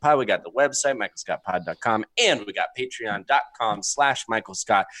Michael Scott Pod. We got the website, michaelscottpod.com, and we got patreon.com/Michael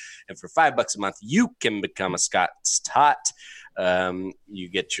Scott. And for $5 a month, you can become a Scott's Tot. You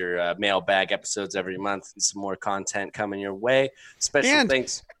get your mailbag episodes every month and some more content coming your way. Special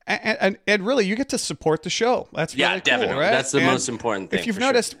thanks. And really, you get to support the show. That's really cool, definitely. right? That's the most important thing. If you've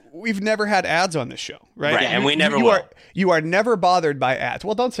noticed, we've never had ads on this show, right? Right, and we never will. You are never bothered by ads.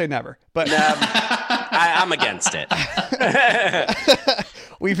 Well, don't say never, but I'm against it.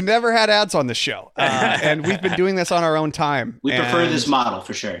 We've never had ads on this show, and we've been doing this on our own time. We prefer this model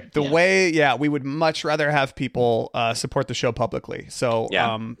for sure. The way, we would much rather have people support the show publicly. So,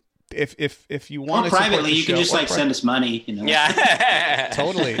 if you want or to privately, you can just send us money. You know? Yeah,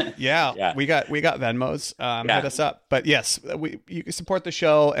 totally. Yeah, we got Venmos. Hit us up. But yes, you can support the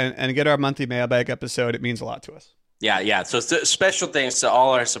show and get our monthly mailbag episode. It means a lot to us. Yeah. So special thanks to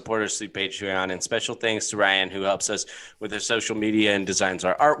all our supporters through Patreon, and special thanks to Ryan, who helps us with our social media and designs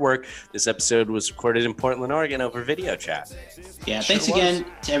our artwork. This episode was recorded in Portland, Oregon over video chat. Yeah, thanks again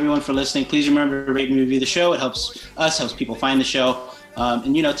to everyone for listening. Please remember to rate and review the show. It helps us, helps people find the show.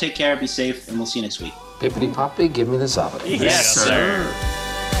 And, take care, be safe, and we'll see you next week. Pippity Poppy, give me the solid. Yes, sir.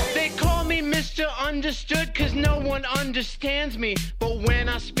 They call me Mr. Understood cause no one understands me. But when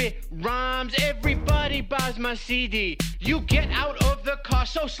I spit rhymes, everybody buys my CD. You get out of the car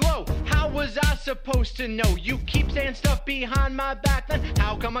so slow. How was I supposed to know? You keep saying stuff behind my back, then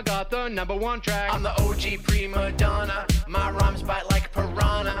how come I got the #1 track? I'm the OG prima donna. My rhymes bite like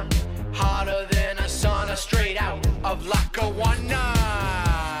piranha. Hotter than a sauna, straight out of Lackawanna.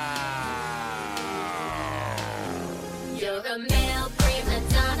 You're a male prima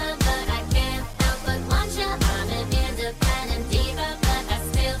donna, but I can't help but want ya. I'm an independent diva, but I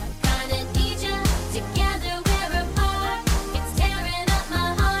still kinda need ya. Together we're apart, it's tearing up my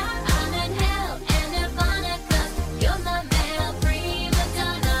heart. I'm in hell and nirvana, cause you're my male prima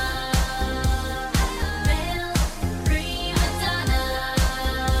donna. Male prima donna.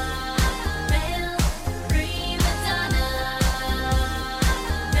 Male prima donna.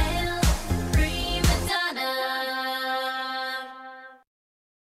 Male prima donna.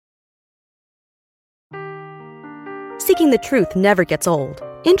 Seeking the truth never gets old.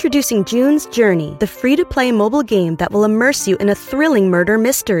 Introducing June's Journey, the free-to-play mobile game that will immerse you in a thrilling murder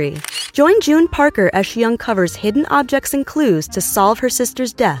mystery. Join June Parker as she uncovers hidden objects and clues to solve her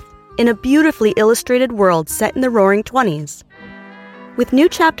sister's death in a beautifully illustrated world set in the Roaring '20s. With new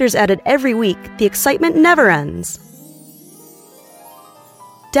chapters added every week, the excitement never ends.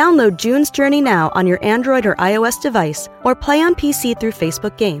 Download June's Journey now on your Android or iOS device, or play on PC through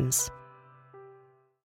Facebook Games.